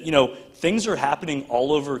 That things are happening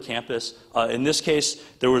all over campus. In this case,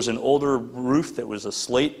 there was an older roof that was a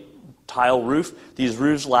slate tile roof. These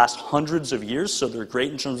roofs last hundreds of years, so they're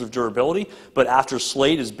great in terms of durability, but after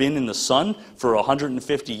slate has been in the sun for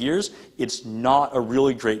 150 years, it's not a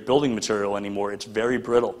really great building material anymore. It's very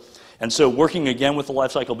brittle. And so working again with the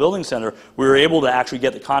Life Cycle Building Center, we were able to actually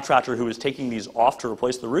get the contractor who was taking these off to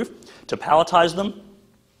replace the roof to palletize them,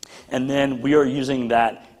 and then we are using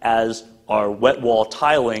that as our wet wall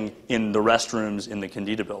tiling in the restrooms in the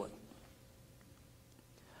Kendeda Building.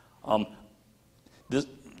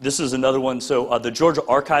 This is another one. So the Georgia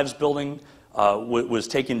Archives building was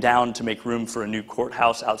taken down to make room for a new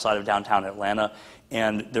courthouse outside of downtown Atlanta.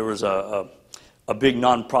 And there was a big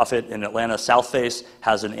nonprofit in Atlanta, South Face,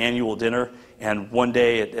 has an annual dinner. And one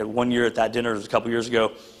day, one year at that dinner, it was a couple years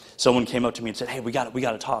ago, someone came up to me and said, hey, we got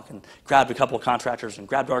to talk, and grabbed a couple of contractors and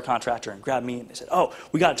grabbed our contractor and grabbed me. And they said, oh,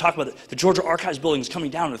 we got to talk about it. The Georgia Archives building is coming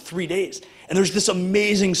down in 3 days. And there's this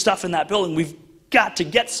amazing stuff in that building. We've got to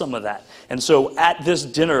get some of that. And so at this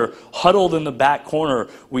dinner, huddled in the back corner,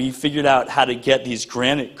 we figured out how to get these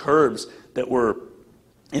granite curbs that were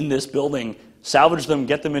in this building, salvage them,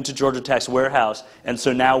 get them into Georgia Tech's warehouse, and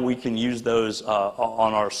so now we can use those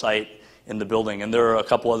on our site in the building. And there are a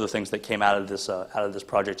couple other things that came out of this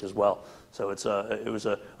project as well. So it was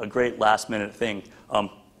a great last-minute thing.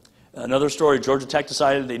 Another story, Georgia Tech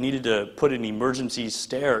decided they needed to put an emergency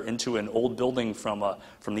stair into an old building from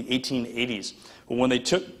the 1880s. But when they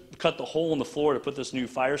cut the hole in the floor to put this new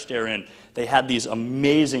fire stair in, they had these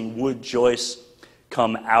amazing wood joists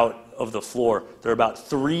come out of the floor. They're about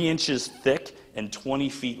 3 inches thick and 20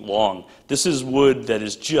 feet long. This is wood that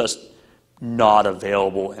is just not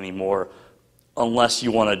available anymore unless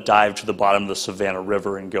you want to dive to the bottom of the Savannah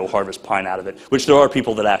River and go harvest pine out of it, which there are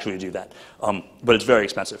people that actually do that, but it's very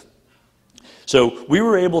expensive. So we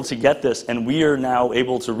were able to get this, and we are now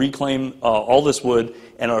able to reclaim all this wood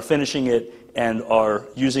and are finishing it and are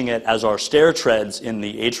using it as our stair treads in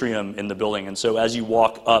the atrium in the building. And so as you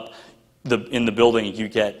walk up in the building, you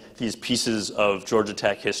get these pieces of Georgia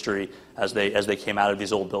Tech history as they came out of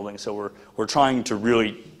these old buildings. So we're trying to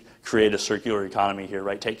really create a circular economy here,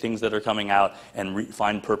 right? Take things that are coming out and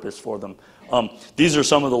find purpose for them. These are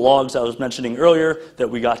some of the logs I was mentioning earlier that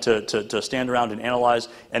we got to stand around and analyze,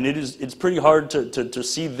 and it's pretty hard to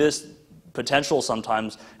see this potential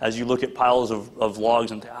sometimes as you look at piles of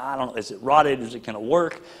logs and think, I don't know, is it rotted, is it going to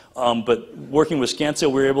work? But working with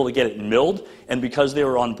Scansdale, we were able to get it milled, and because they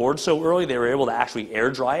were on board so early, they were able to actually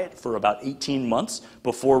air dry it for about 18 months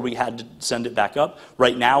before we had to send it back up.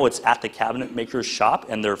 Right now, it's at the cabinet maker's shop,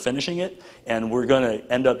 and they're finishing it, and we're going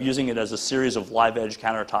to end up using it as a series of live edge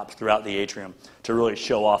countertops throughout the atrium to really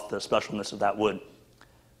show off the specialness of that wood.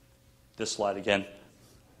 This slide again.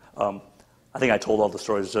 I think I told all the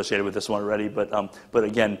stories associated with this one already, but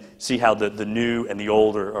again, see how the new and the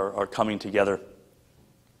old are coming together.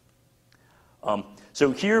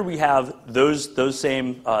 So here we have those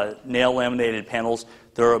same nail laminated panels.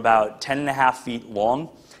 They're about 10.5 feet long,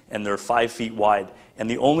 and they're 5 feet wide. And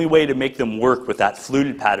the only way to make them work with that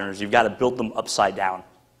fluted pattern is you've got to build them upside down.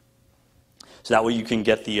 So that way you can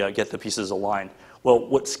get the pieces aligned. Well,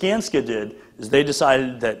 what Skanska did is they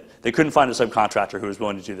decided that they couldn't find a subcontractor who was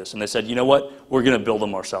willing to do this. And they said, you know what, we're going to build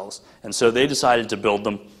them ourselves. And so they decided to build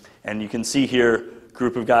them. And you can see here, a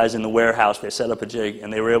group of guys in the warehouse, they set up a jig,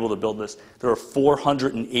 and they were able to build this. There are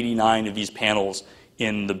 489 of these panels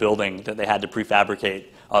in the building that they had to prefabricate.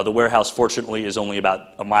 The warehouse, fortunately, is only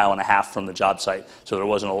about 1.5 miles from the job site, so there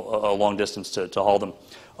wasn't a long distance to haul them.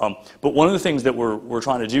 But one of the things that we're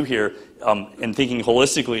trying to do here, and thinking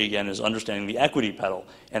holistically again, is understanding the equity pedal.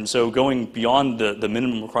 And so going beyond the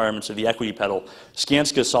minimum requirements of the equity pedal,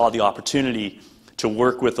 Skanska saw the opportunity to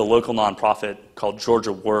work with a local nonprofit called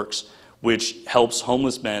Georgia Works, which helps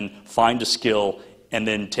homeless men find a skill and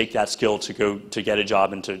then take that skill to go to get a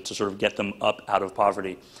job and to sort of get them up out of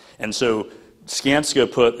poverty. And so Skanska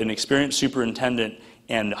put an experienced superintendent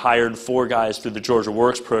and hired 4 guys through the Georgia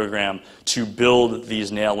Works program to build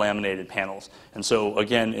these nail laminated panels. And so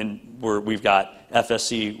again, we've got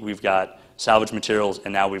FSC, we've got salvage materials,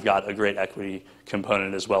 and now we've got a great equity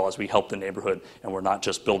component as well as we help the neighborhood, and we're not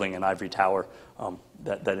just building an ivory tower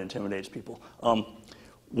that intimidates people.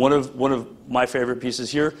 One of my favorite pieces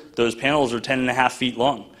here, those panels are 10.5 feet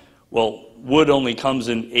long. Well, wood only comes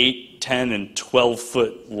in 8, 10, and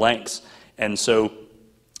 12-foot lengths, and so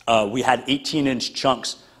we had 18-inch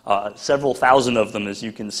chunks, several thousand of them, as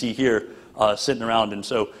you can see here, sitting around. And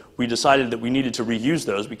so we decided that we needed to reuse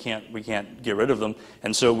those. We can't get rid of them.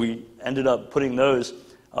 And so we ended up putting those.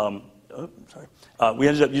 We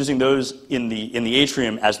ended up using those in the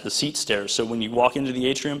atrium as the seat stairs. So when you walk into the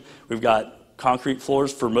atrium, we've got concrete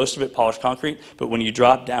floors, for most of it polished concrete. But when you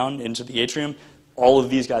drop down into the atrium, all of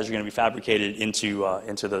these guys are going to be fabricated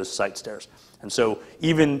into those site stairs. And so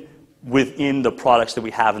even within the products that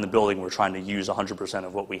we have in the building, we're trying to use 100%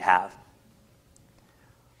 of what we have.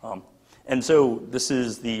 And so this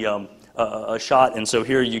is the a shot, and so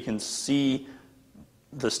here you can see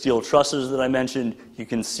the steel trusses that I mentioned. You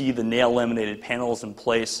can see the nail laminated panels in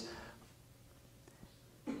place,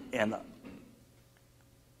 and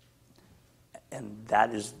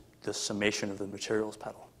that is the summation of the materials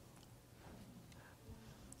pedal.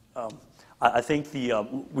 I think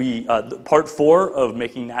the part 4 of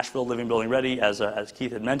making Nashville Living Building Ready, as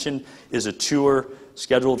Keith had mentioned, is a tour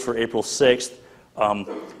scheduled for April 6th.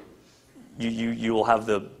 You will have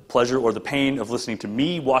the pleasure or the pain of listening to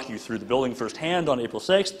me walk you through the building firsthand on April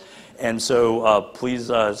 6th, and so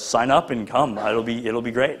please sign up and come. It'll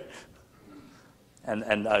be great,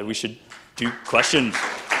 and we should do questions.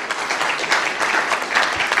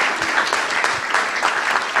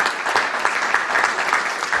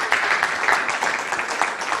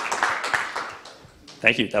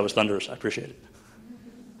 Thank you. That was thunderous. I appreciate it.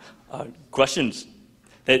 Questions?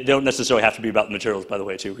 They don't necessarily have to be about the materials, by the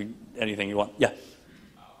way, too. Anything you want. Yeah? I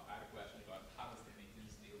have a question about how does the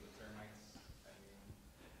maintenance deal with termites?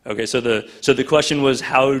 Okay, so the question was,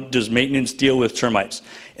 how does maintenance deal with termites?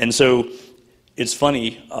 And so it's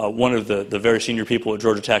funny, one of the very senior people at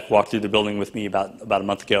Georgia Tech walked through the building with me about a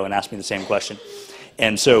month ago and asked me the same question.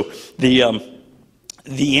 And so the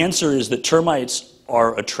answer is that termites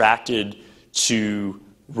are attracted to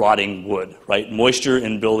rotting wood, right? Moisture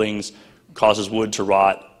in buildings causes wood to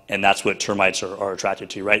rot, and that's what termites are attracted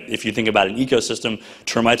to, right? If you think about an ecosystem,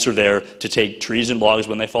 termites are there to take trees and logs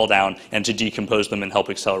when they fall down and to decompose them and help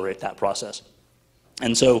accelerate that process.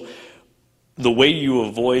 And so the way you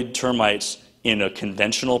avoid termites in a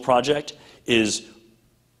conventional project is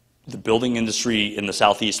the building industry in the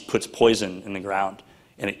Southeast puts poison in the ground,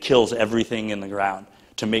 and it kills everything in the ground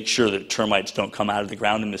to make sure that termites don't come out of the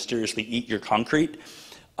ground and mysteriously eat your concrete.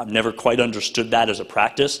 I've never quite understood that as a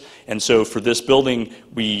practice. And so for this building,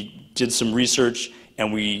 we did some research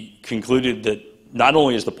and we concluded that not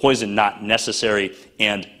only is the poison not necessary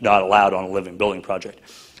and not allowed on a living building project,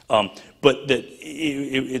 but that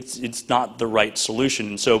it's not the right solution.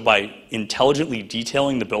 And so by intelligently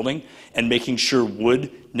detailing the building and making sure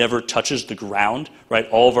wood never touches the ground, right?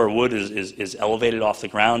 All of our wood is elevated off the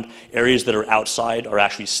ground. Areas that are outside are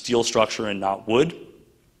actually steel structure and not wood.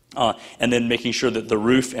 And then making sure that the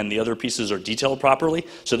roof and the other pieces are detailed properly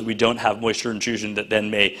so that we don't have moisture intrusion that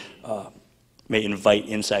then may invite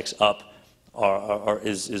insects up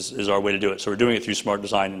is our way to do it. So we're doing it through smart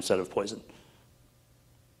design instead of poison.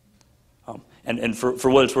 And for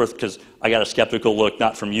what it's worth, because I got a skeptical look,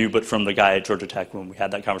 not from you, but from the guy at Georgia Tech when we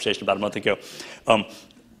had that conversation about a month ago.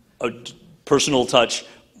 A personal touch,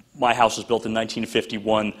 my house was built in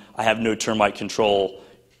 1951. I have no termite control.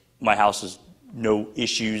 My house is no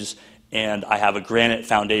issues, and I have a granite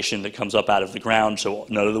foundation that comes up out of the ground, so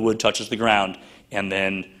none of the wood touches the ground, and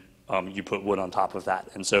then you put wood on top of that.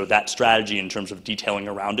 And so that strategy in terms of detailing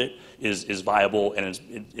around it is viable, and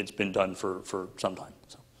it's been done for some time.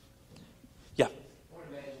 So, yeah? I want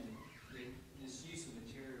to imagine this use of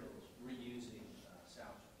materials, reusing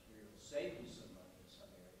salvage materials, saving some money in some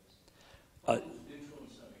areas, neutral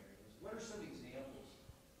in some areas. What are some examples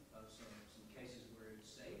of some cases where it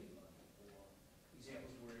saved money, or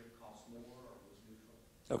examples where it cost more or was neutral?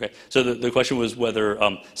 Okay, so the question was whether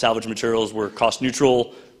salvage materials were cost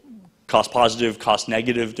neutral, cost positive, cost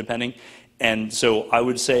negative, depending. And so I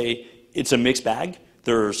would say it's a mixed bag.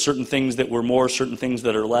 There are certain things that were more, certain things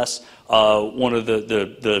that are less. One of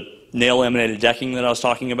the nail laminated decking that I was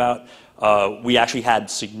talking about, we actually had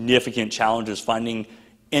significant challenges finding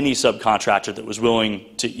any subcontractor that was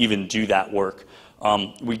willing to even do that work.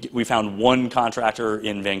 We found one contractor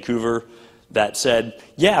in Vancouver that said,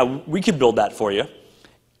 yeah, we could build that for you,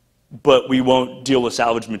 but we won't deal with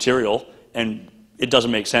salvage material, and it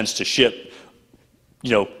doesn't make sense to ship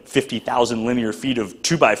 50,000 linear feet of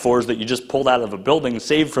 2x4s that you just pulled out of a building,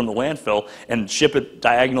 saved from the landfill, and ship it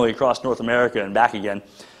diagonally across North America and back again.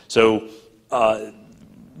 So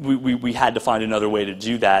we had to find another way to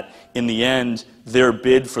do that. In the end, their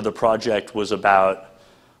bid for the project was about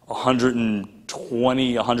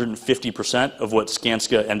 120, 150% of what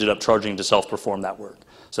Skanska ended up charging to self-perform that work.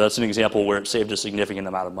 So that's an example where it saved a significant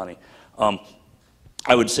amount of money.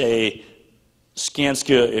 I would say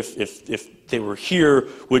Skanska, if they were here,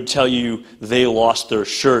 would tell you they lost their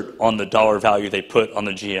shirt on the dollar value they put on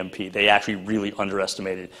the GMP. They actually really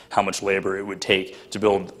underestimated how much labor it would take to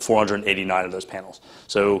build 489 of those panels.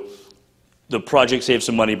 So the project saved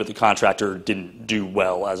some money, but the contractor didn't do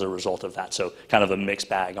well as a result of that. So kind of a mixed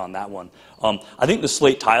bag on that one. I think the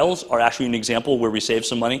slate tiles are actually an example where we saved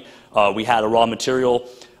some money. We had a raw material.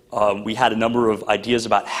 We had a number of ideas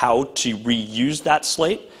about how to reuse that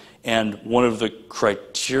slate. And one of the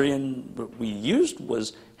criterion that we used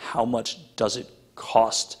was how much does it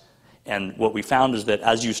cost? And what we found is that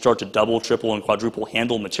as you start to double, triple, and quadruple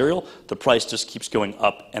handle material, the price just keeps going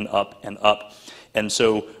up and up and up. And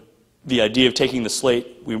so the idea of taking the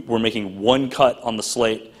slate, we're making one cut on the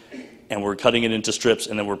slate, and we're cutting it into strips,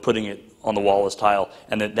 and then we're putting it on the wall as tile,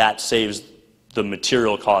 and that saves the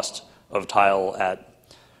material cost of tile at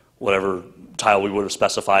whatever tile we would have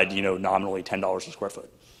specified, nominally $10 a square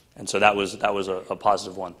foot. And so that was a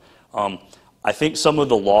positive one. I think some of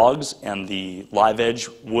the logs and the live edge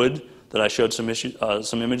wood that I showed some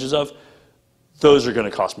images of, those are going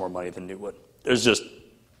to cost more money than new wood. There's just,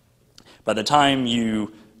 by the time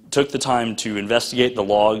you took the time to investigate the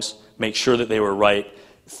logs, make sure that they were right,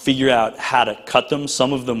 figure out how to cut them.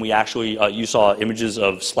 Some of them we actually, you saw images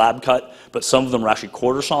of slab cut, but some of them were actually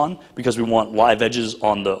quarter sawn because we want live edges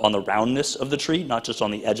on the roundness of the tree, not just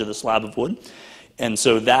on the edge of the slab of wood. And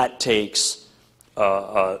so that takes, you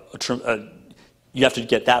have to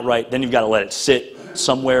get that right. Then you've got to let it sit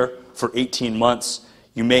somewhere for 18 months.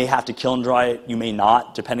 You may have to kiln dry it. You may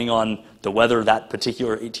not, depending on the weather that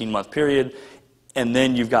particular 18-month period. And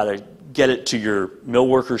then you've got to get it to your mill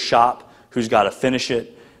worker shop who's got to finish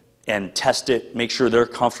it and test it, make sure they're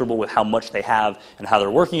comfortable with how much they have and how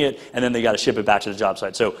they're working it, and then they got to ship it back to the job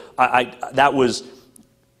site. So that was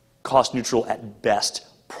cost neutral at best,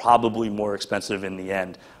 probably more expensive in the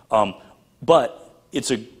end. But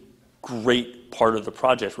it's a great part of the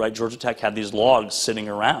project, right? Georgia Tech had these logs sitting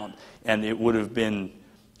around, and it would have been,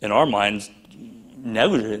 in our minds,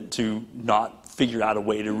 negligent to not figure out a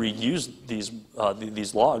way to reuse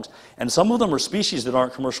these logs. And some of them are species that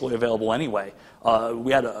aren't commercially available anyway.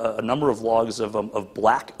 We had a number of logs of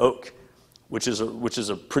black oak, which is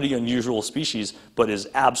a pretty unusual species, but is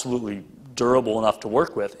absolutely durable enough to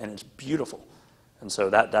work with, and it's beautiful. And so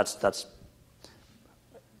that's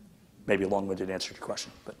maybe a long-winded answer to your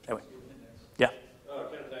question, but anyway. Yeah?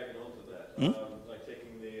 Kind of tagging on to that, like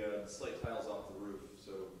taking the slate tiles off the roof.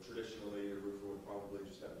 So traditionally, a roofer would probably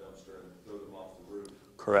just have a dumpster and throw them off the roof.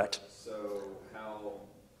 Correct. So how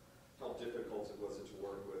difficult was it to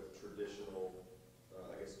work with traditional, I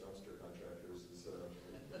guess, dumpster contractors?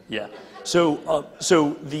 Yeah. So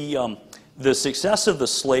the success of the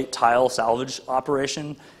slate tile salvage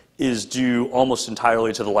operation is due almost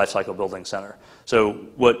entirely to the Lifecycle Building Center. So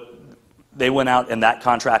what they went out, and that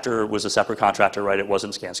contractor was a separate contractor, right? It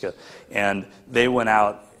wasn't Skanska. And they went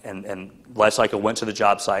out, and Lifecycle went to the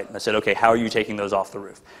job site, and I said, okay, how are you taking those off the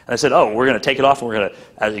roof? And I said, oh, we're going to take it off, and we're going to,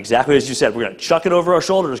 exactly as you said, we're going to chuck it over our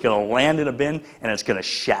shoulder, it's going to land in a bin, and it's going to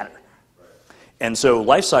shatter. And so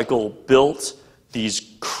Lifecycle built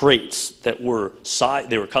these crates that were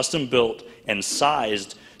they were custom built and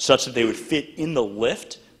sized such that they would fit in the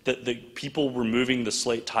lift that the people removing the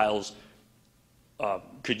slate tiles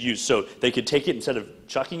could use. So they could take it, instead of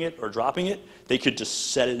chucking it or dropping it, they could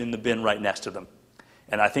just set it in the bin right next to them.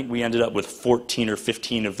 And I think we ended up with 14 or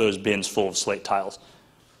 15 of those bins full of slate tiles.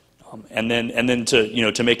 And then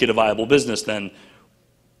to make it a viable business, then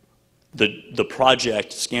the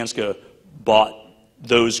project, Skanska, bought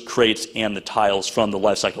those crates and the tiles from the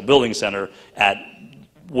Lifecycle Building Center at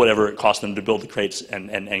whatever it cost them to build the crates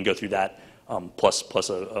and go through that, plus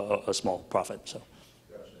a small profit. So.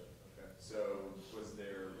 Gotcha. Okay. So was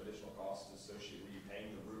there additional costs associated? Were you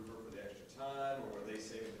paying the roofer for the extra time, or were they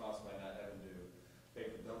saving costs by not having to pay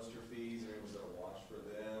for dumpster fees? Or was there a wash for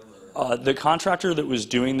them? Or? The contractor that was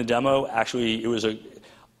doing the demo, actually,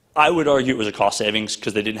 I would argue it was a cost savings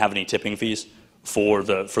because they didn't have any tipping fees for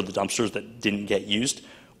the dumpsters that didn't get used.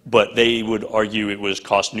 But they would argue it was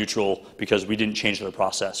cost neutral because we didn't change their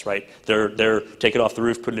process, right? Their take it off the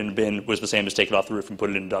roof, put it in a bin was the same as take it off the roof and put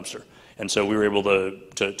it in a dumpster. And so we were able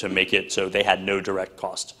to make it so they had no direct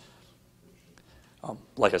cost.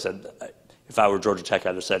 Like I said, if I were Georgia Tech,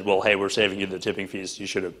 I'd have said, well, hey, we're saving you the tipping fees. You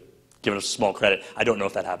should have given us a small credit. I don't know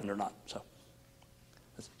if that happened or not. So,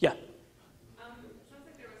 yeah. Sounds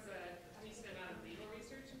like there was a decent amount of legal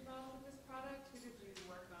research involved with this product. Who did you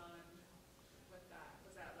work on with that?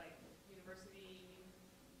 Was that like university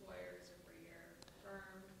lawyers or for your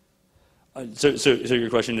firm? So your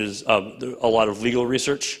question is a lot of legal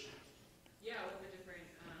research? Yeah, with the different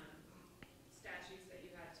statutes that you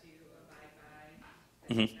had to abide by that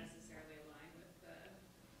didn't necessarily align with the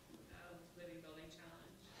Living Building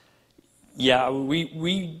Challenge. Yeah,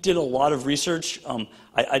 we did a lot of research.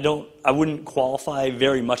 I wouldn't qualify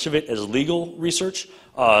very much of it as legal research.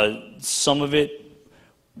 Some of it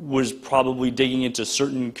was probably digging into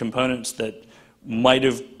certain components that might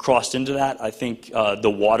have crossed into that. I think the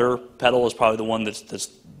water petal is probably the one that's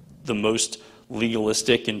the most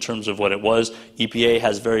legalistic in terms of what it was. EPA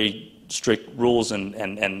has very strict rules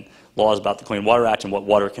and laws about the Clean Water Act and what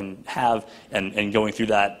water can have, and going through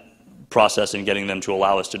that process and getting them to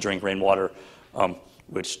allow us to drink rainwater,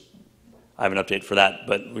 which I have an update for that,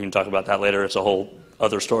 but we can talk about that later. It's a whole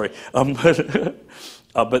other story.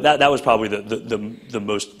 But that was probably the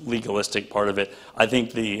most legalistic part of it. I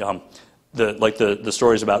think the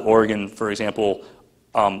stories about Oregon, for example,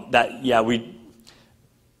 I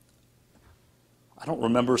don't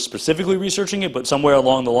remember specifically researching it, but somewhere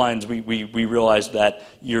along the lines we realized that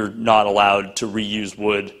you're not allowed to reuse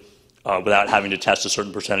wood without having to test a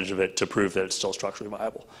certain percentage of it to prove that it's still structurally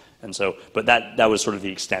viable. And so, but that was sort of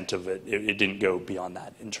the extent of it. It didn't go beyond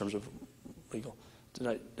that in terms of legal. Did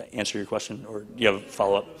I answer your question, or do you have a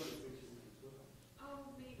follow-up? Oh,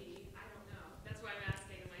 maybe. I don't know. That's why I'm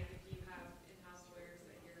asking, like, if you have in-house lawyers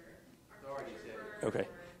that you're architecture firm, Okay. or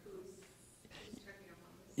who's checking up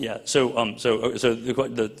on this? Yeah. So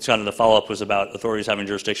the kind of the follow-up was about authorities having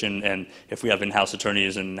jurisdiction and if we have in-house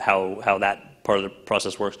attorneys and how that part of the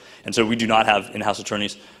process works. And so we do not have in-house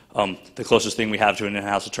attorneys. The closest thing we have to an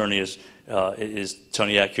in-house attorney is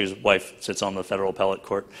Tony Aeck, whose wife sits on the federal appellate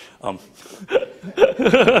court. So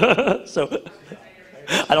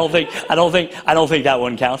I don't think that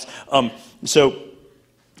one counts. And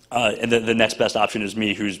the next best option is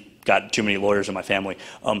me, who's got too many lawyers in my family.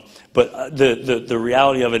 But the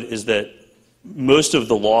reality of it is that most of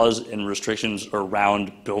the laws and restrictions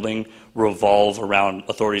around building revolve around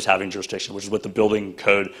authorities having jurisdiction, which is what the building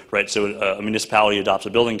code, right? So a municipality adopts a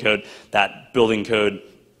building code. That building code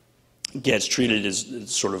gets treated as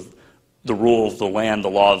sort of the rule of the land, the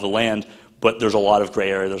law of the land, but there's a lot of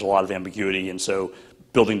gray area, there's a lot of ambiguity, and so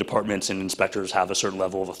building departments and inspectors have a certain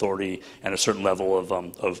level of authority and a certain level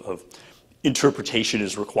of interpretation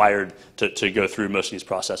is required to go through most of these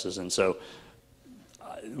processes. And so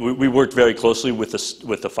we worked very closely with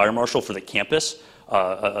the fire marshal for the campus,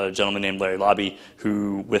 a gentleman named Larry Lobby,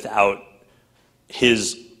 who without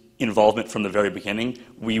his involvement from the very beginning,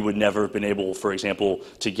 we would never have been able, for example,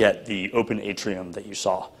 to get the open atrium that you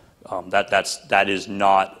saw. That is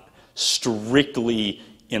not strictly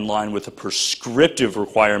in line with the prescriptive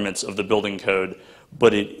requirements of the building code,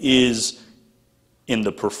 but it is in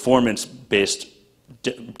the performance-based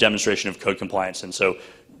demonstration of code compliance. And so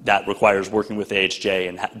that requires working with AHJ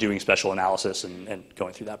and doing special analysis and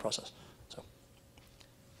going through that process. So,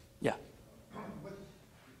 yeah.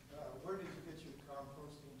 Where did you get your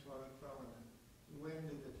composting toilet from, and when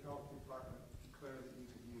did the health department declare that you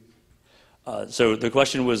could use it? So the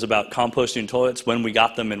question was about composting toilets, when we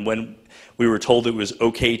got them and when we were told it was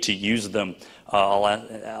okay to use them.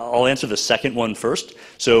 I'll answer the second one first.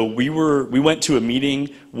 So we went to a meeting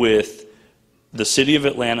with the City of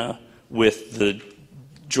Atlanta, with the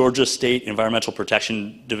Georgia State Environmental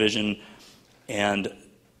Protection Division, and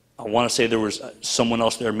I want to say there was someone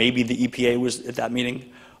else there. Maybe the EPA was at that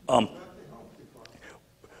meeting.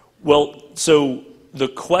 Well, so the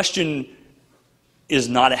question is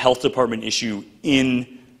not a health department issue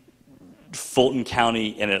in Fulton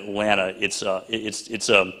County and Atlanta. It's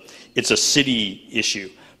a city issue.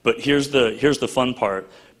 But here's the fun part.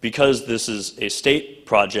 Because this is a state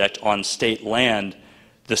project on state land,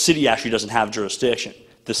 the city actually doesn't have jurisdiction.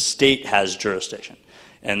 The state has jurisdiction.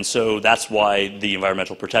 And so that's why the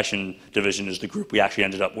Environmental Protection Division is the group we actually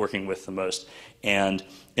ended up working with the most. And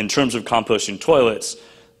in terms of composting toilets,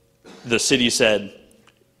 the city said,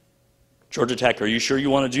 Georgia Tech, are you sure you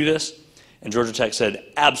want to do this? And Georgia Tech said,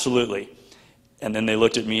 absolutely. And then they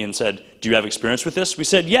looked at me and said, do you have experience with this? We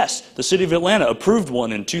said, yes. The City of Atlanta approved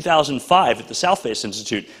one in 2005 at the South Face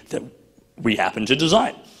Institute that we happened to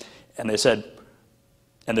design. And they said,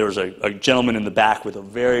 and there was a gentleman in the back with a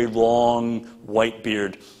very long white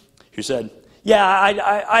beard who said, yeah,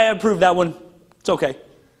 I approved that one. It's okay.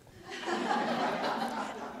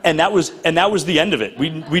 And that was the end of it.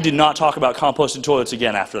 We did not talk about composted toilets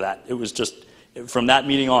again after that. It was just, from that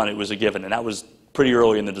meeting on, it was a given. And that was pretty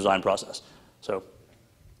early in the design process. So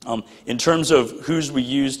in terms of whose we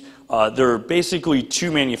used, there are basically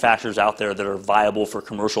two manufacturers out there that are viable for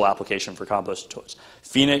commercial application for composted toilets,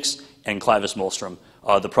 Phoenix and Clivis Molstrom.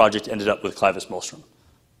 The project ended up with Clivis Molstrom.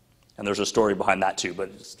 And there's a story behind that too, but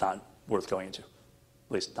it's not worth going into, at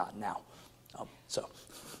least not now. All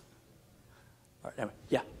right, anyway,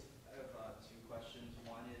 yeah. I have two questions.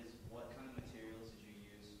 One is, what kind of materials did you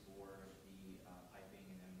use for the piping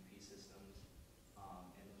and MEP systems?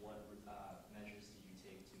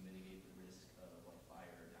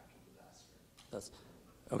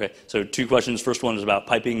 Okay, so two questions. First one is about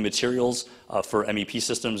piping materials for MEP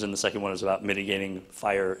systems, and the second one is about mitigating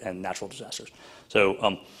fire and natural disasters.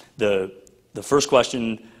 So the first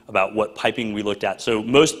question about what piping we looked at. So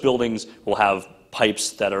most buildings will have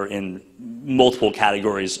pipes that are in multiple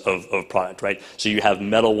categories of product, right? So you have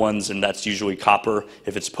metal ones, and that's usually copper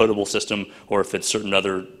if it's a potable system, or if it's certain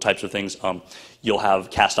other types of things. You'll have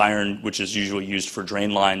cast iron, which is usually used for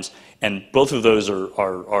drain lines, and both of those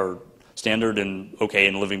are standard and okay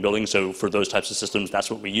in living buildings. So for those types of systems,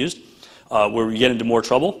 that's what we used. Where we get into more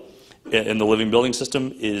trouble in the living building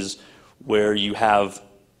system is where you have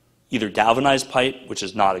either galvanized pipe, which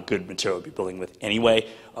is not a good material to be building with anyway,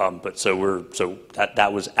 but so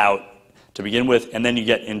that was out to begin with, and then you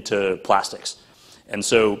get into plastics. And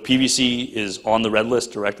so PVC is on the red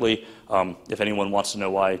list directly. If anyone wants to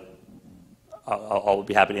know why, I'll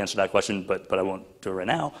be happy to answer that question, but I won't do it right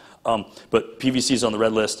now. But PVC is on the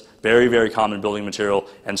red list, very, very common building material,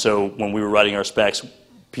 and so when we were writing our specs,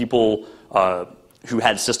 people who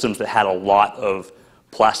had systems that had a lot of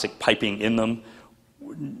plastic piping in them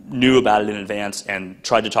knew about it in advance and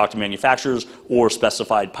tried to talk to manufacturers or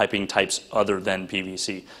specified piping types other than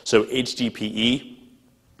PVC. So HDPE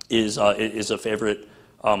is a favorite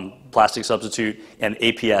plastic substitute, and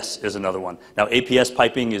APS is another one. Now APS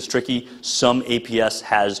piping is tricky. Some APS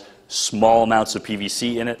has small amounts of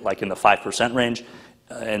PVC in it, like in the 5% range,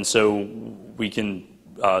 and so we can,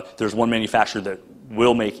 there's one manufacturer that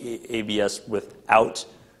will make ABS without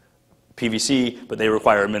PVC, but they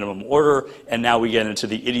require a minimum order, and now we get into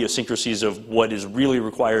the idiosyncrasies of what is really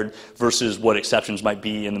required versus what exceptions might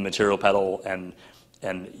be in the material petal, and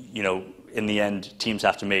you know, in the end, teams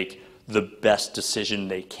have to make the best decision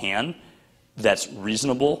they can that's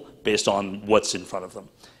reasonable based on what's in front of them.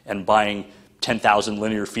 And buying 10,000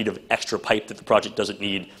 linear feet of extra pipe that the project doesn't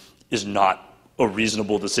need is not a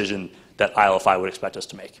reasonable decision that ILFI would expect us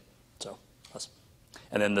to make. So.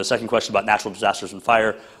 And then the second question about natural disasters and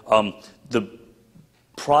fire. The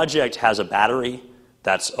project has a battery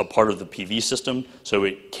that's a part of the PV system, so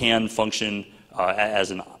it can function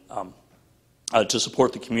as an to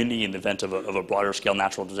support the community in the event of a broader scale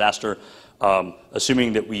natural disaster.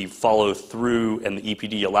 Assuming that we follow through and the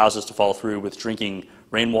EPD allows us to follow through with drinking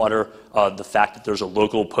rainwater, the fact that there's a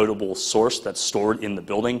local potable source that's stored in the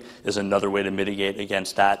building is another way to mitigate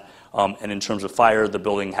against that. And in terms of fire, the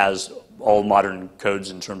building has all modern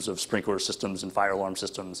codes in terms of sprinkler systems and fire alarm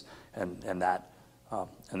systems and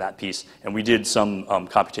that piece. And we did some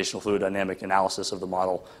computational fluid dynamic analysis of the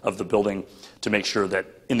model of the building to make sure that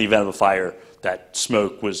in the event of a fire, that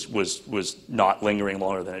smoke was not lingering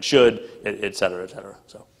longer than it should, et cetera, et cetera.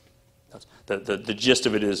 So that's the gist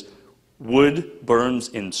of it is wood burns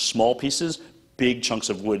in small pieces. Big chunks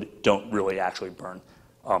of wood don't really actually burn.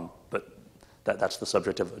 But that's the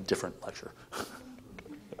subject of a different lecture.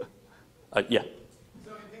 Yeah.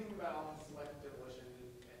 So in thinking about selective demolition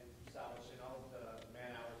and salvage and all of the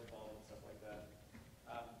man hours involved and stuff like that,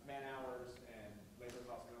 man hours and labor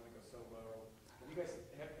costs can only go so low. Have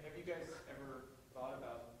you guys ever thought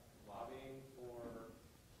about lobbying for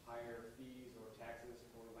higher fees or taxes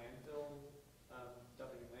for landfill,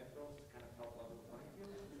 dumping in landfills to kind of help level the playing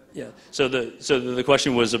field? Yeah. So the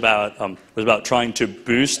question was about trying to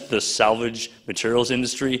boost the salvage materials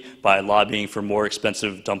industry by lobbying for more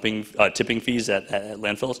expensive tipping fees at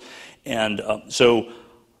landfills, and so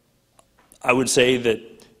I would say that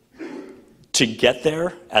to get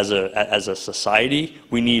there as a society,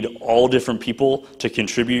 we need all different people to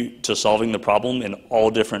contribute to solving the problem in all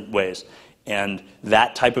different ways, and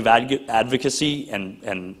that type of advocacy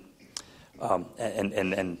and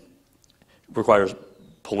requires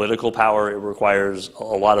political power, it requires a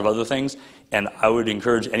lot of other things, and I would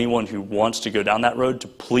encourage anyone who wants to go down that road to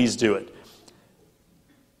please do it.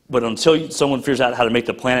 But until someone figures out how to make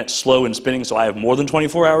the planet slow and spinning so I have more than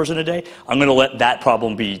 24 hours in a day, I'm going to let that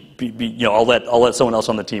problem be you know, I'll let someone else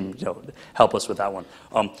on the team, you know, help us with that one.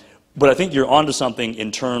 But I think you're onto something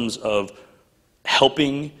in terms of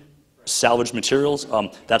helping salvage materials.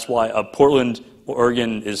 That's why Portland,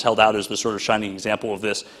 Oregon is held out as the sort of shining example of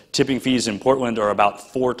this. Tipping fees in Portland are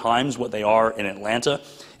about 4 times what they are in Atlanta,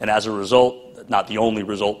 and as a result, not the only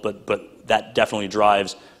result, but that definitely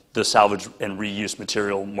drives the salvage and reuse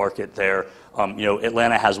material market there. You know,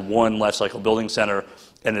 Atlanta has one life cycle building center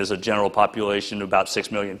and there's a general population of about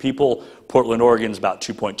 6 million people. Portland, Oregon is about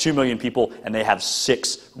 2.2 million people, and they have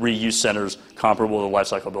 6 reuse centers comparable to the life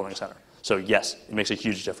cycle building center. So yes, it makes a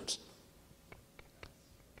huge difference.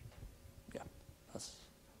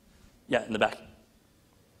 Yeah, in the back.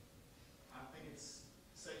 I think it's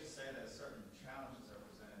safe to say that certain challenges are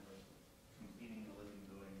presented with competing in living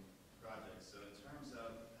building projects. So in terms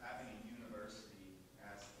of having a university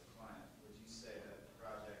as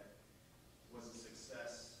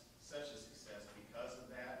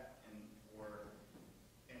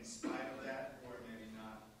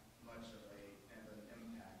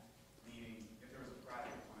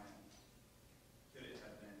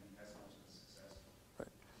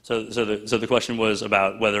So the question was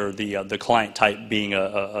about whether the client type being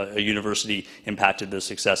a university impacted the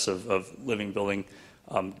success of living building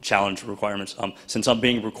challenge requirements. Since I'm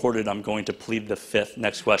being recorded, I'm going to plead the fifth.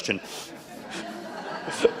 Next question.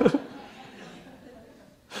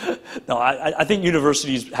 No, I think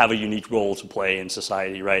universities have a unique role to play in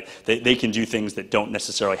society, right? They can do things that don't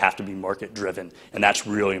necessarily have to be market driven, and that's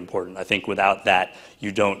really important. I think without that,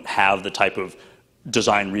 you don't have the type of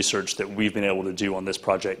design research that we've been able to do on this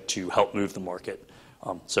project to help move the market.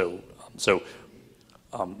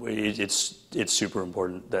 It's super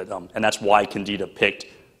important that, and that's why Kendeda picked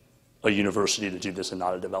a university to do this and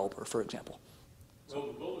not a developer, for example. Well,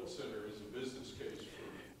 the Bullitt Center is a business case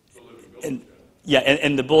for the living building.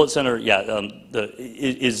 And the Bullitt Center,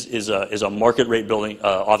 is a market rate building,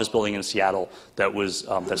 office building in Seattle that was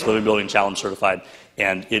that's Living Building Challenge certified,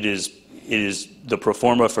 and it is the pro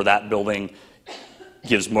forma for that building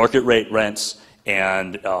gives market rate rents,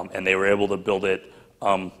 and they were able to build it.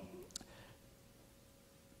 I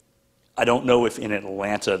don't know if in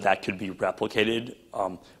Atlanta that could be replicated,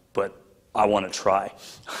 but I want to try.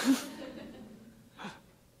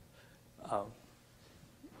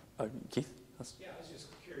 Keith? Yeah, I was just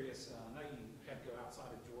curious. I know you had to go outside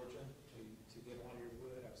of Georgia to get a lot of your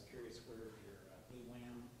wood. I was curious where your blue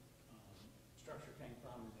lamb structure came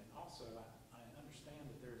from. And then also, I understand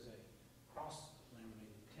that there's a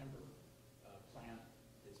cross-laminated timber plant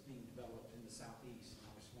that's being developed in the southeast. And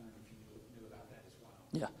I was wondering if you knew about that as well.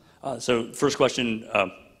 Yeah. So first question,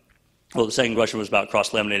 well, the second question was about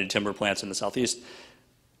cross-laminated timber plants in the southeast.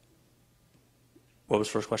 What was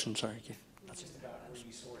the first question? Sorry, Keith. Just about where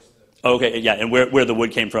you source the... Okay, yeah, and where the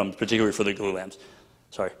wood came from, particularly for the glue lamps.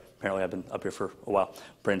 Sorry, apparently I've been up here for a while.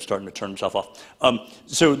 Brain's starting to turn himself off.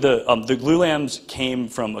 So the glue lamps came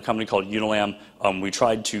from a company called Unilam. We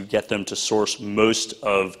tried to get them to source most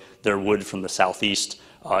of their wood from the southeast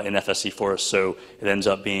in FSC forests, so it ends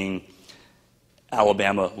up being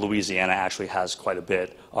Alabama. Louisiana actually has quite a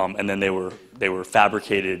bit, and then they were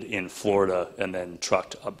fabricated in Florida and then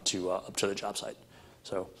trucked up to the job site.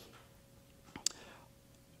 So.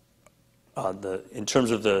 In terms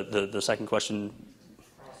of the second question,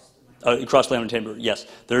 cross-laminated timber, yes,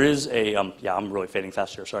 there is a, yeah, I'm really fading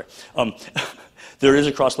fast here, sorry. There is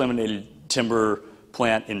a cross-laminated timber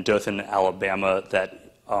plant in Dothan, Alabama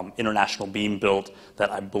that International Beam built that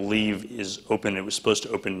I believe is open. It was supposed to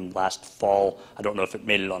open last fall. I don't know if it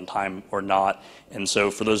made it on time or not. And so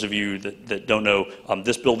for those of you that don't know,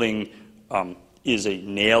 this building is a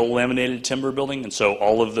nail laminated timber building, and so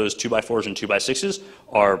all of those 2x4s and 2x6s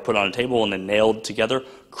are put on a table and then nailed together.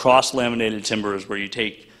 Cross-laminated timber is where you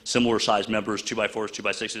take similar sized members, 2x4s,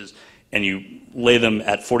 2x6s, and you lay them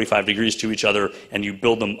at 45 degrees to each other, and you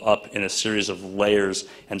build them up in a series of layers,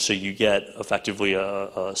 and so you get effectively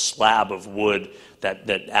a slab of wood that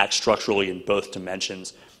acts structurally in both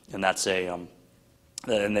dimensions, and that's a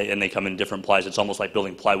and they come in different plies. It's almost like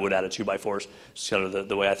building plywood out of 2x4s. It's kind of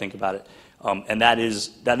the way I think about it. And that is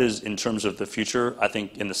in terms of the future. I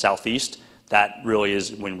think in the southeast, that really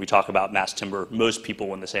is when we talk about mass timber. Most people,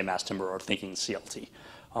 when they say mass timber, are thinking CLT,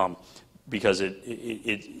 because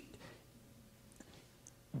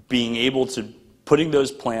being able to putting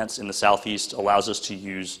those plants in the southeast allows us to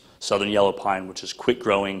use southern yellow pine, which is quick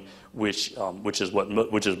growing, which is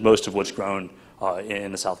most of what's grown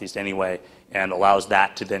in the southeast anyway, and allows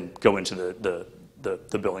that to then go into the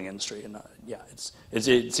building industry. And yeah,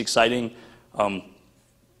 it's exciting,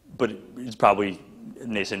 but it's probably a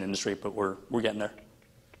nascent industry, but we're getting there.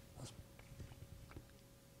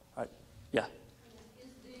 All right, yeah. Is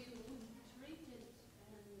the wood treated,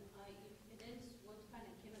 and if it is, what kind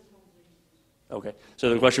of chemicals are used? Okay, so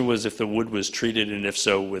the question was if the wood was treated, and if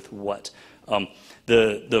so, with what?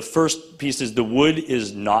 The first piece is the wood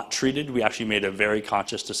is not treated. We actually made a very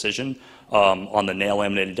conscious decision on the nail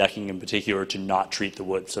laminated decking in particular to not treat the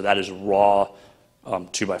wood. So that is raw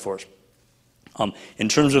 2x4s. In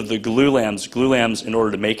terms of the glue lams, in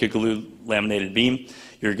order to make a glue laminated beam,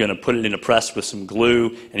 you're going to put it in a press with some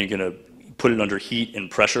glue, and you're going to put it under heat and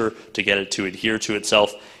pressure to get it to adhere to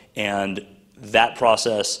itself. And that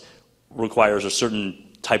process requires a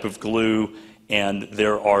certain type of glue, and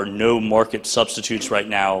there are no market substitutes right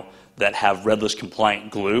now that have redless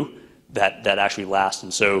compliant glue that actually last.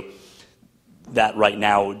 And so that right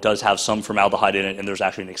now does have some formaldehyde in it, and there's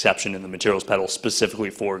actually an exception in the materials pedal specifically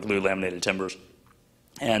for glue laminated timbers.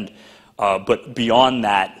 And but beyond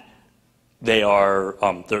that, they are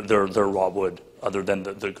they're raw wood other than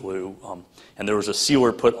the glue. And there was a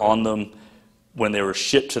sealer put on them when they were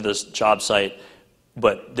shipped to this job site,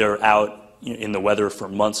 but they're out in the weather for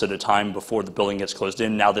months at a time before the building gets closed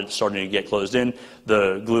in. Now that it's starting to get closed in,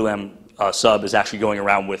 the glue lam sub is actually going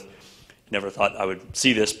around with, never thought I would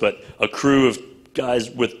see this, but a crew of guys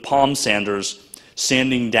with palm sanders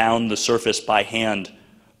sanding down the surface by hand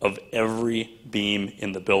of every beam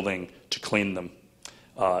in the building to clean them.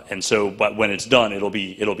 And so, but when it's done, it'll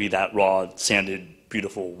be that raw, sanded,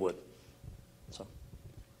 beautiful wood. So,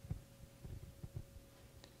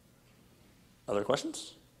 other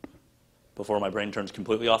questions? Before my brain turns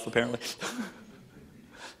completely off, apparently.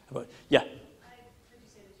 But, yeah. I heard you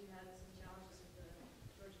say that you had some challenges with the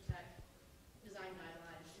Georgia Tech design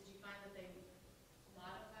guidelines. Did you find that they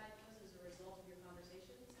modified those as a result of your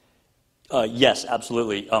conversations? Yes,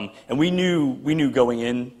 absolutely. And we knew going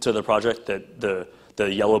into the project that the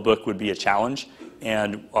Yellow Book would be a challenge,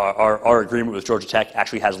 and our agreement with Georgia Tech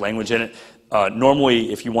actually has language in it.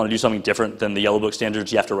 Normally, if you want to do something different than the Yellow Book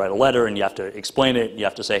standards, you have to write a letter and you have to explain it. You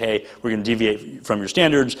have to say, hey, we're going to deviate from your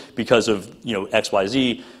standards because of X, Y,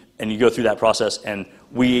 Z, and you go through that process. And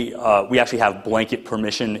we actually have blanket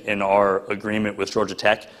permission in our agreement with Georgia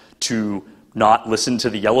Tech to not listen to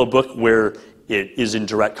the Yellow Book where it is in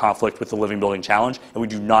direct conflict with the Living Building Challenge, and we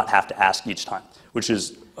do not have to ask each time, which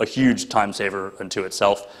is a huge time saver unto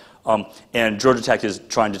itself. And Georgia Tech is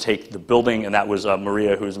trying to take the building, and that was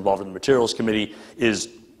Maia, who is involved in the materials committee, is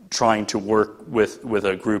trying to work with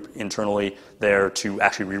a group internally there to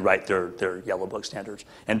actually rewrite their Yellow Book standards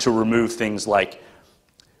and to remove things like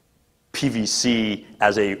PVC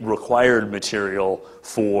as a required material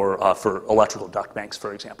for electrical duct banks,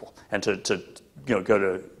 for example, and to go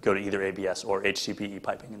to either ABS or HDPE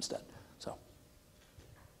piping instead. So,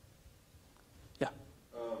 yeah.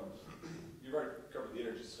 You've already covered the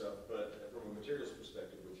energy stuff, but from a materials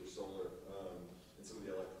perspective with your solar and some of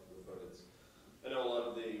the electrical components, I know a lot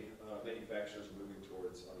of the manufacturers are moving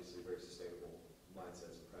towards obviously very sustainable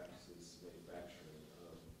mindsets and practices manufacturing.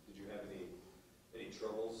 Did you have any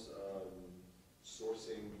troubles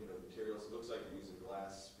sourcing materials? It looks like you're using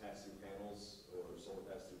glass pass-through panels or solar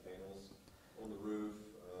pass-through panels on the roof.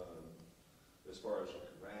 As far as like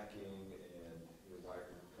racking and wire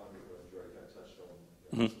conduit, you already kind of touched on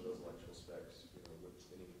some of those electrical specs.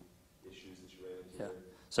 Any issues that you ran into there?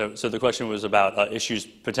 So the question was about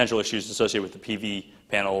potential issues associated with the PV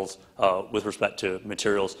panels with respect to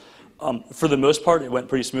materials. For the most part, it went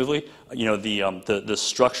pretty smoothly. The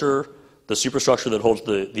structure, the superstructure that holds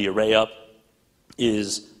the array up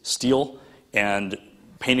is steel, and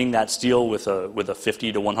painting that steel with a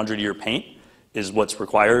 50 to 100 year paint is what's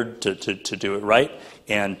required to do it right.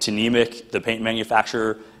 And Tnemic, the paint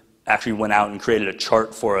manufacturer, actually went out and created a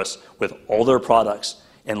chart for us with all their products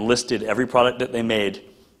and listed every product that they made,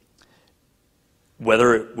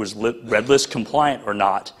 whether it was Red List compliant or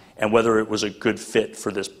not, and whether it was a good fit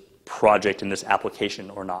for this project and this application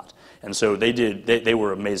or not. And so they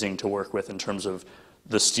were amazing to work with in terms of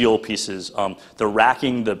the steel pieces. The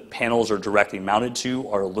racking the panels are directly mounted to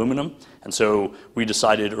are aluminum, and so we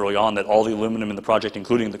decided early on that all the aluminum in the project,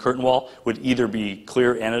 including the curtain wall, would either be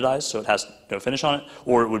clear anodized, so it has no finish on it,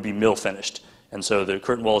 or it would be mill finished. And so the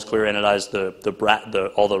curtain wall is clear anodized.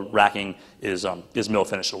 All the racking is mill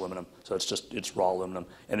finished aluminum, so it's raw aluminum.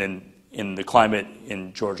 And in the climate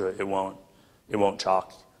in Georgia, it won't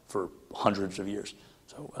chalk for hundreds of years.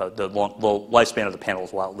 So the lifespan of the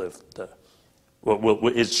panels will outlive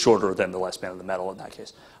is shorter than the lifespan of the metal in that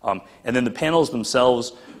case. And then the panels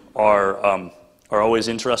themselves are always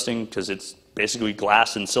interesting because it's basically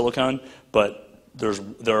glass and silicone, but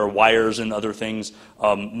there are wires and other things.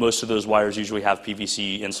 Most of those wires usually have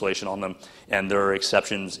PVC insulation on them, and there are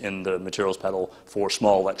exceptions in the materials pedal for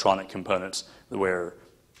small electronic components where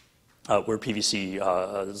PVC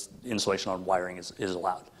insulation on wiring is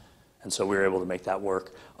allowed. And so we were able to make that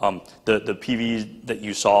work. The PV that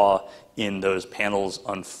you saw in those panels,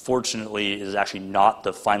 unfortunately, is actually not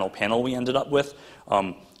the final panel we ended up with.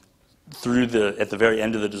 At the very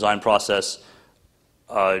end of the design process,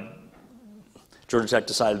 Georgia Tech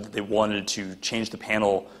decided that they wanted to change the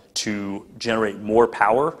panel to generate more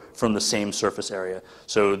power from the same surface area.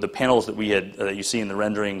 So the panels that that you see in the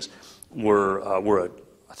renderings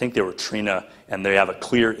I think they were Trina, and they have a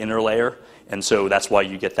clear inner layer. And so that's why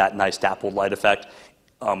you get that nice dappled light effect.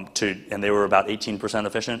 And they were about 18%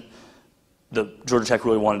 efficient. The Georgia Tech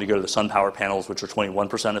really wanted to go to the SunPower panels, which are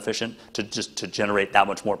 21% efficient, to generate that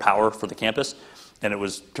much more power for the campus. And it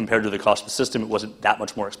was, compared to the cost of the system, it wasn't that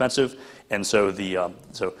much more expensive. And so the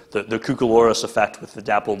Cucaloris effect with the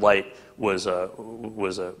dappled light was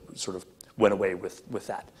sort of went away with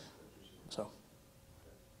that. So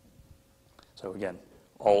again,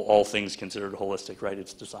 all things considered holistic, right?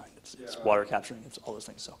 It's design, it's water capturing, it's all those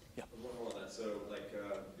things. So yeah. One more on that. So like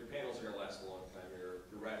your panels are going to last a long time. Your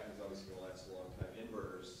racking is obviously going to last a long time.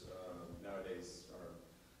 Inverters nowadays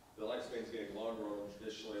the lifespan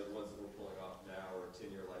traditionally, the ones that we're pulling off now are a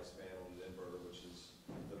 10-year lifespan on the inverter, which is,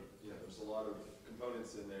 there's a lot of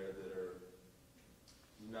components in there that are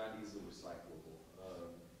not easily recyclable.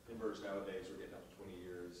 Inverters nowadays are getting up to 20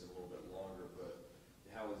 years and a little bit longer, but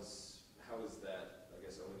how is that, I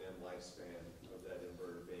guess, O&M lifespan of that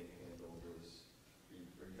inverter being handled? Are you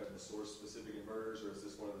having to source specific inverters, or is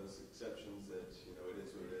this one of those exceptions that, it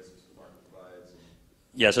is what it is, the market provides?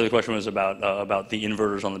 Yeah, so the question was about the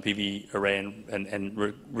inverters on the PV array and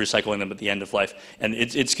recycling them at the end of life, and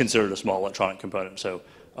it's considered a small electronic component. So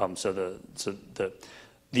the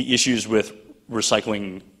issues with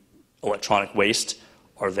recycling electronic waste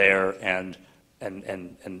are there, and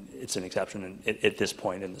it's an exception at this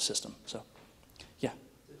point in the system. So, yeah.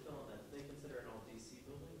 Did they consider an all DC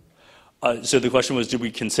building? So the question was, did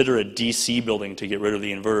we consider a DC building to get rid of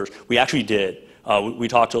the inverters? We actually did. We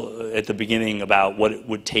talked at the beginning about what it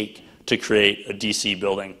would take to create a DC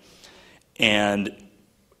building. And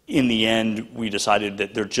in the end, we decided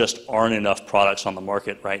that there just aren't enough products on the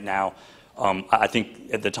market right now. I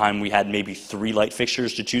think at the time we had maybe 3 light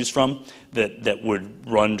fixtures to choose from that would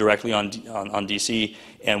run directly on DC.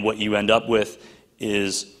 And what you end up with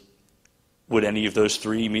is, would any of those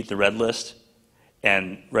 3 meet the red list?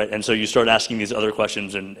 And so you start asking these other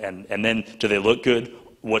questions, and then, do they look good?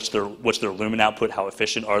 What's their lumen output? How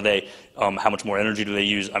efficient are they? How much more energy do they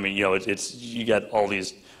use? I mean, you get all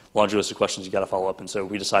these laundry list of questions you got to follow up. And so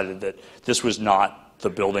we decided that this was not the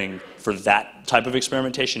building for that type of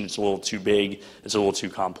experimentation. It's a little too big. It's a little too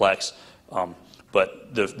complex.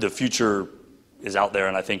 But the future is out there,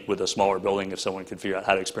 and I think with a smaller building, if someone could figure out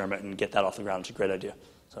how to experiment and get that off the ground, it's a great idea.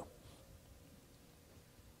 So.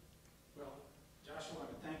 Well, Josh, I want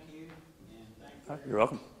to thank you, and thank you. You're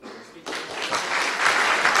welcome.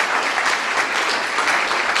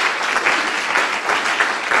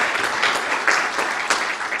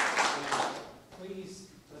 Please,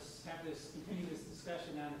 let's continue this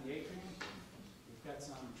discussion down in the atrium. We've got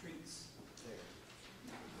some treats there.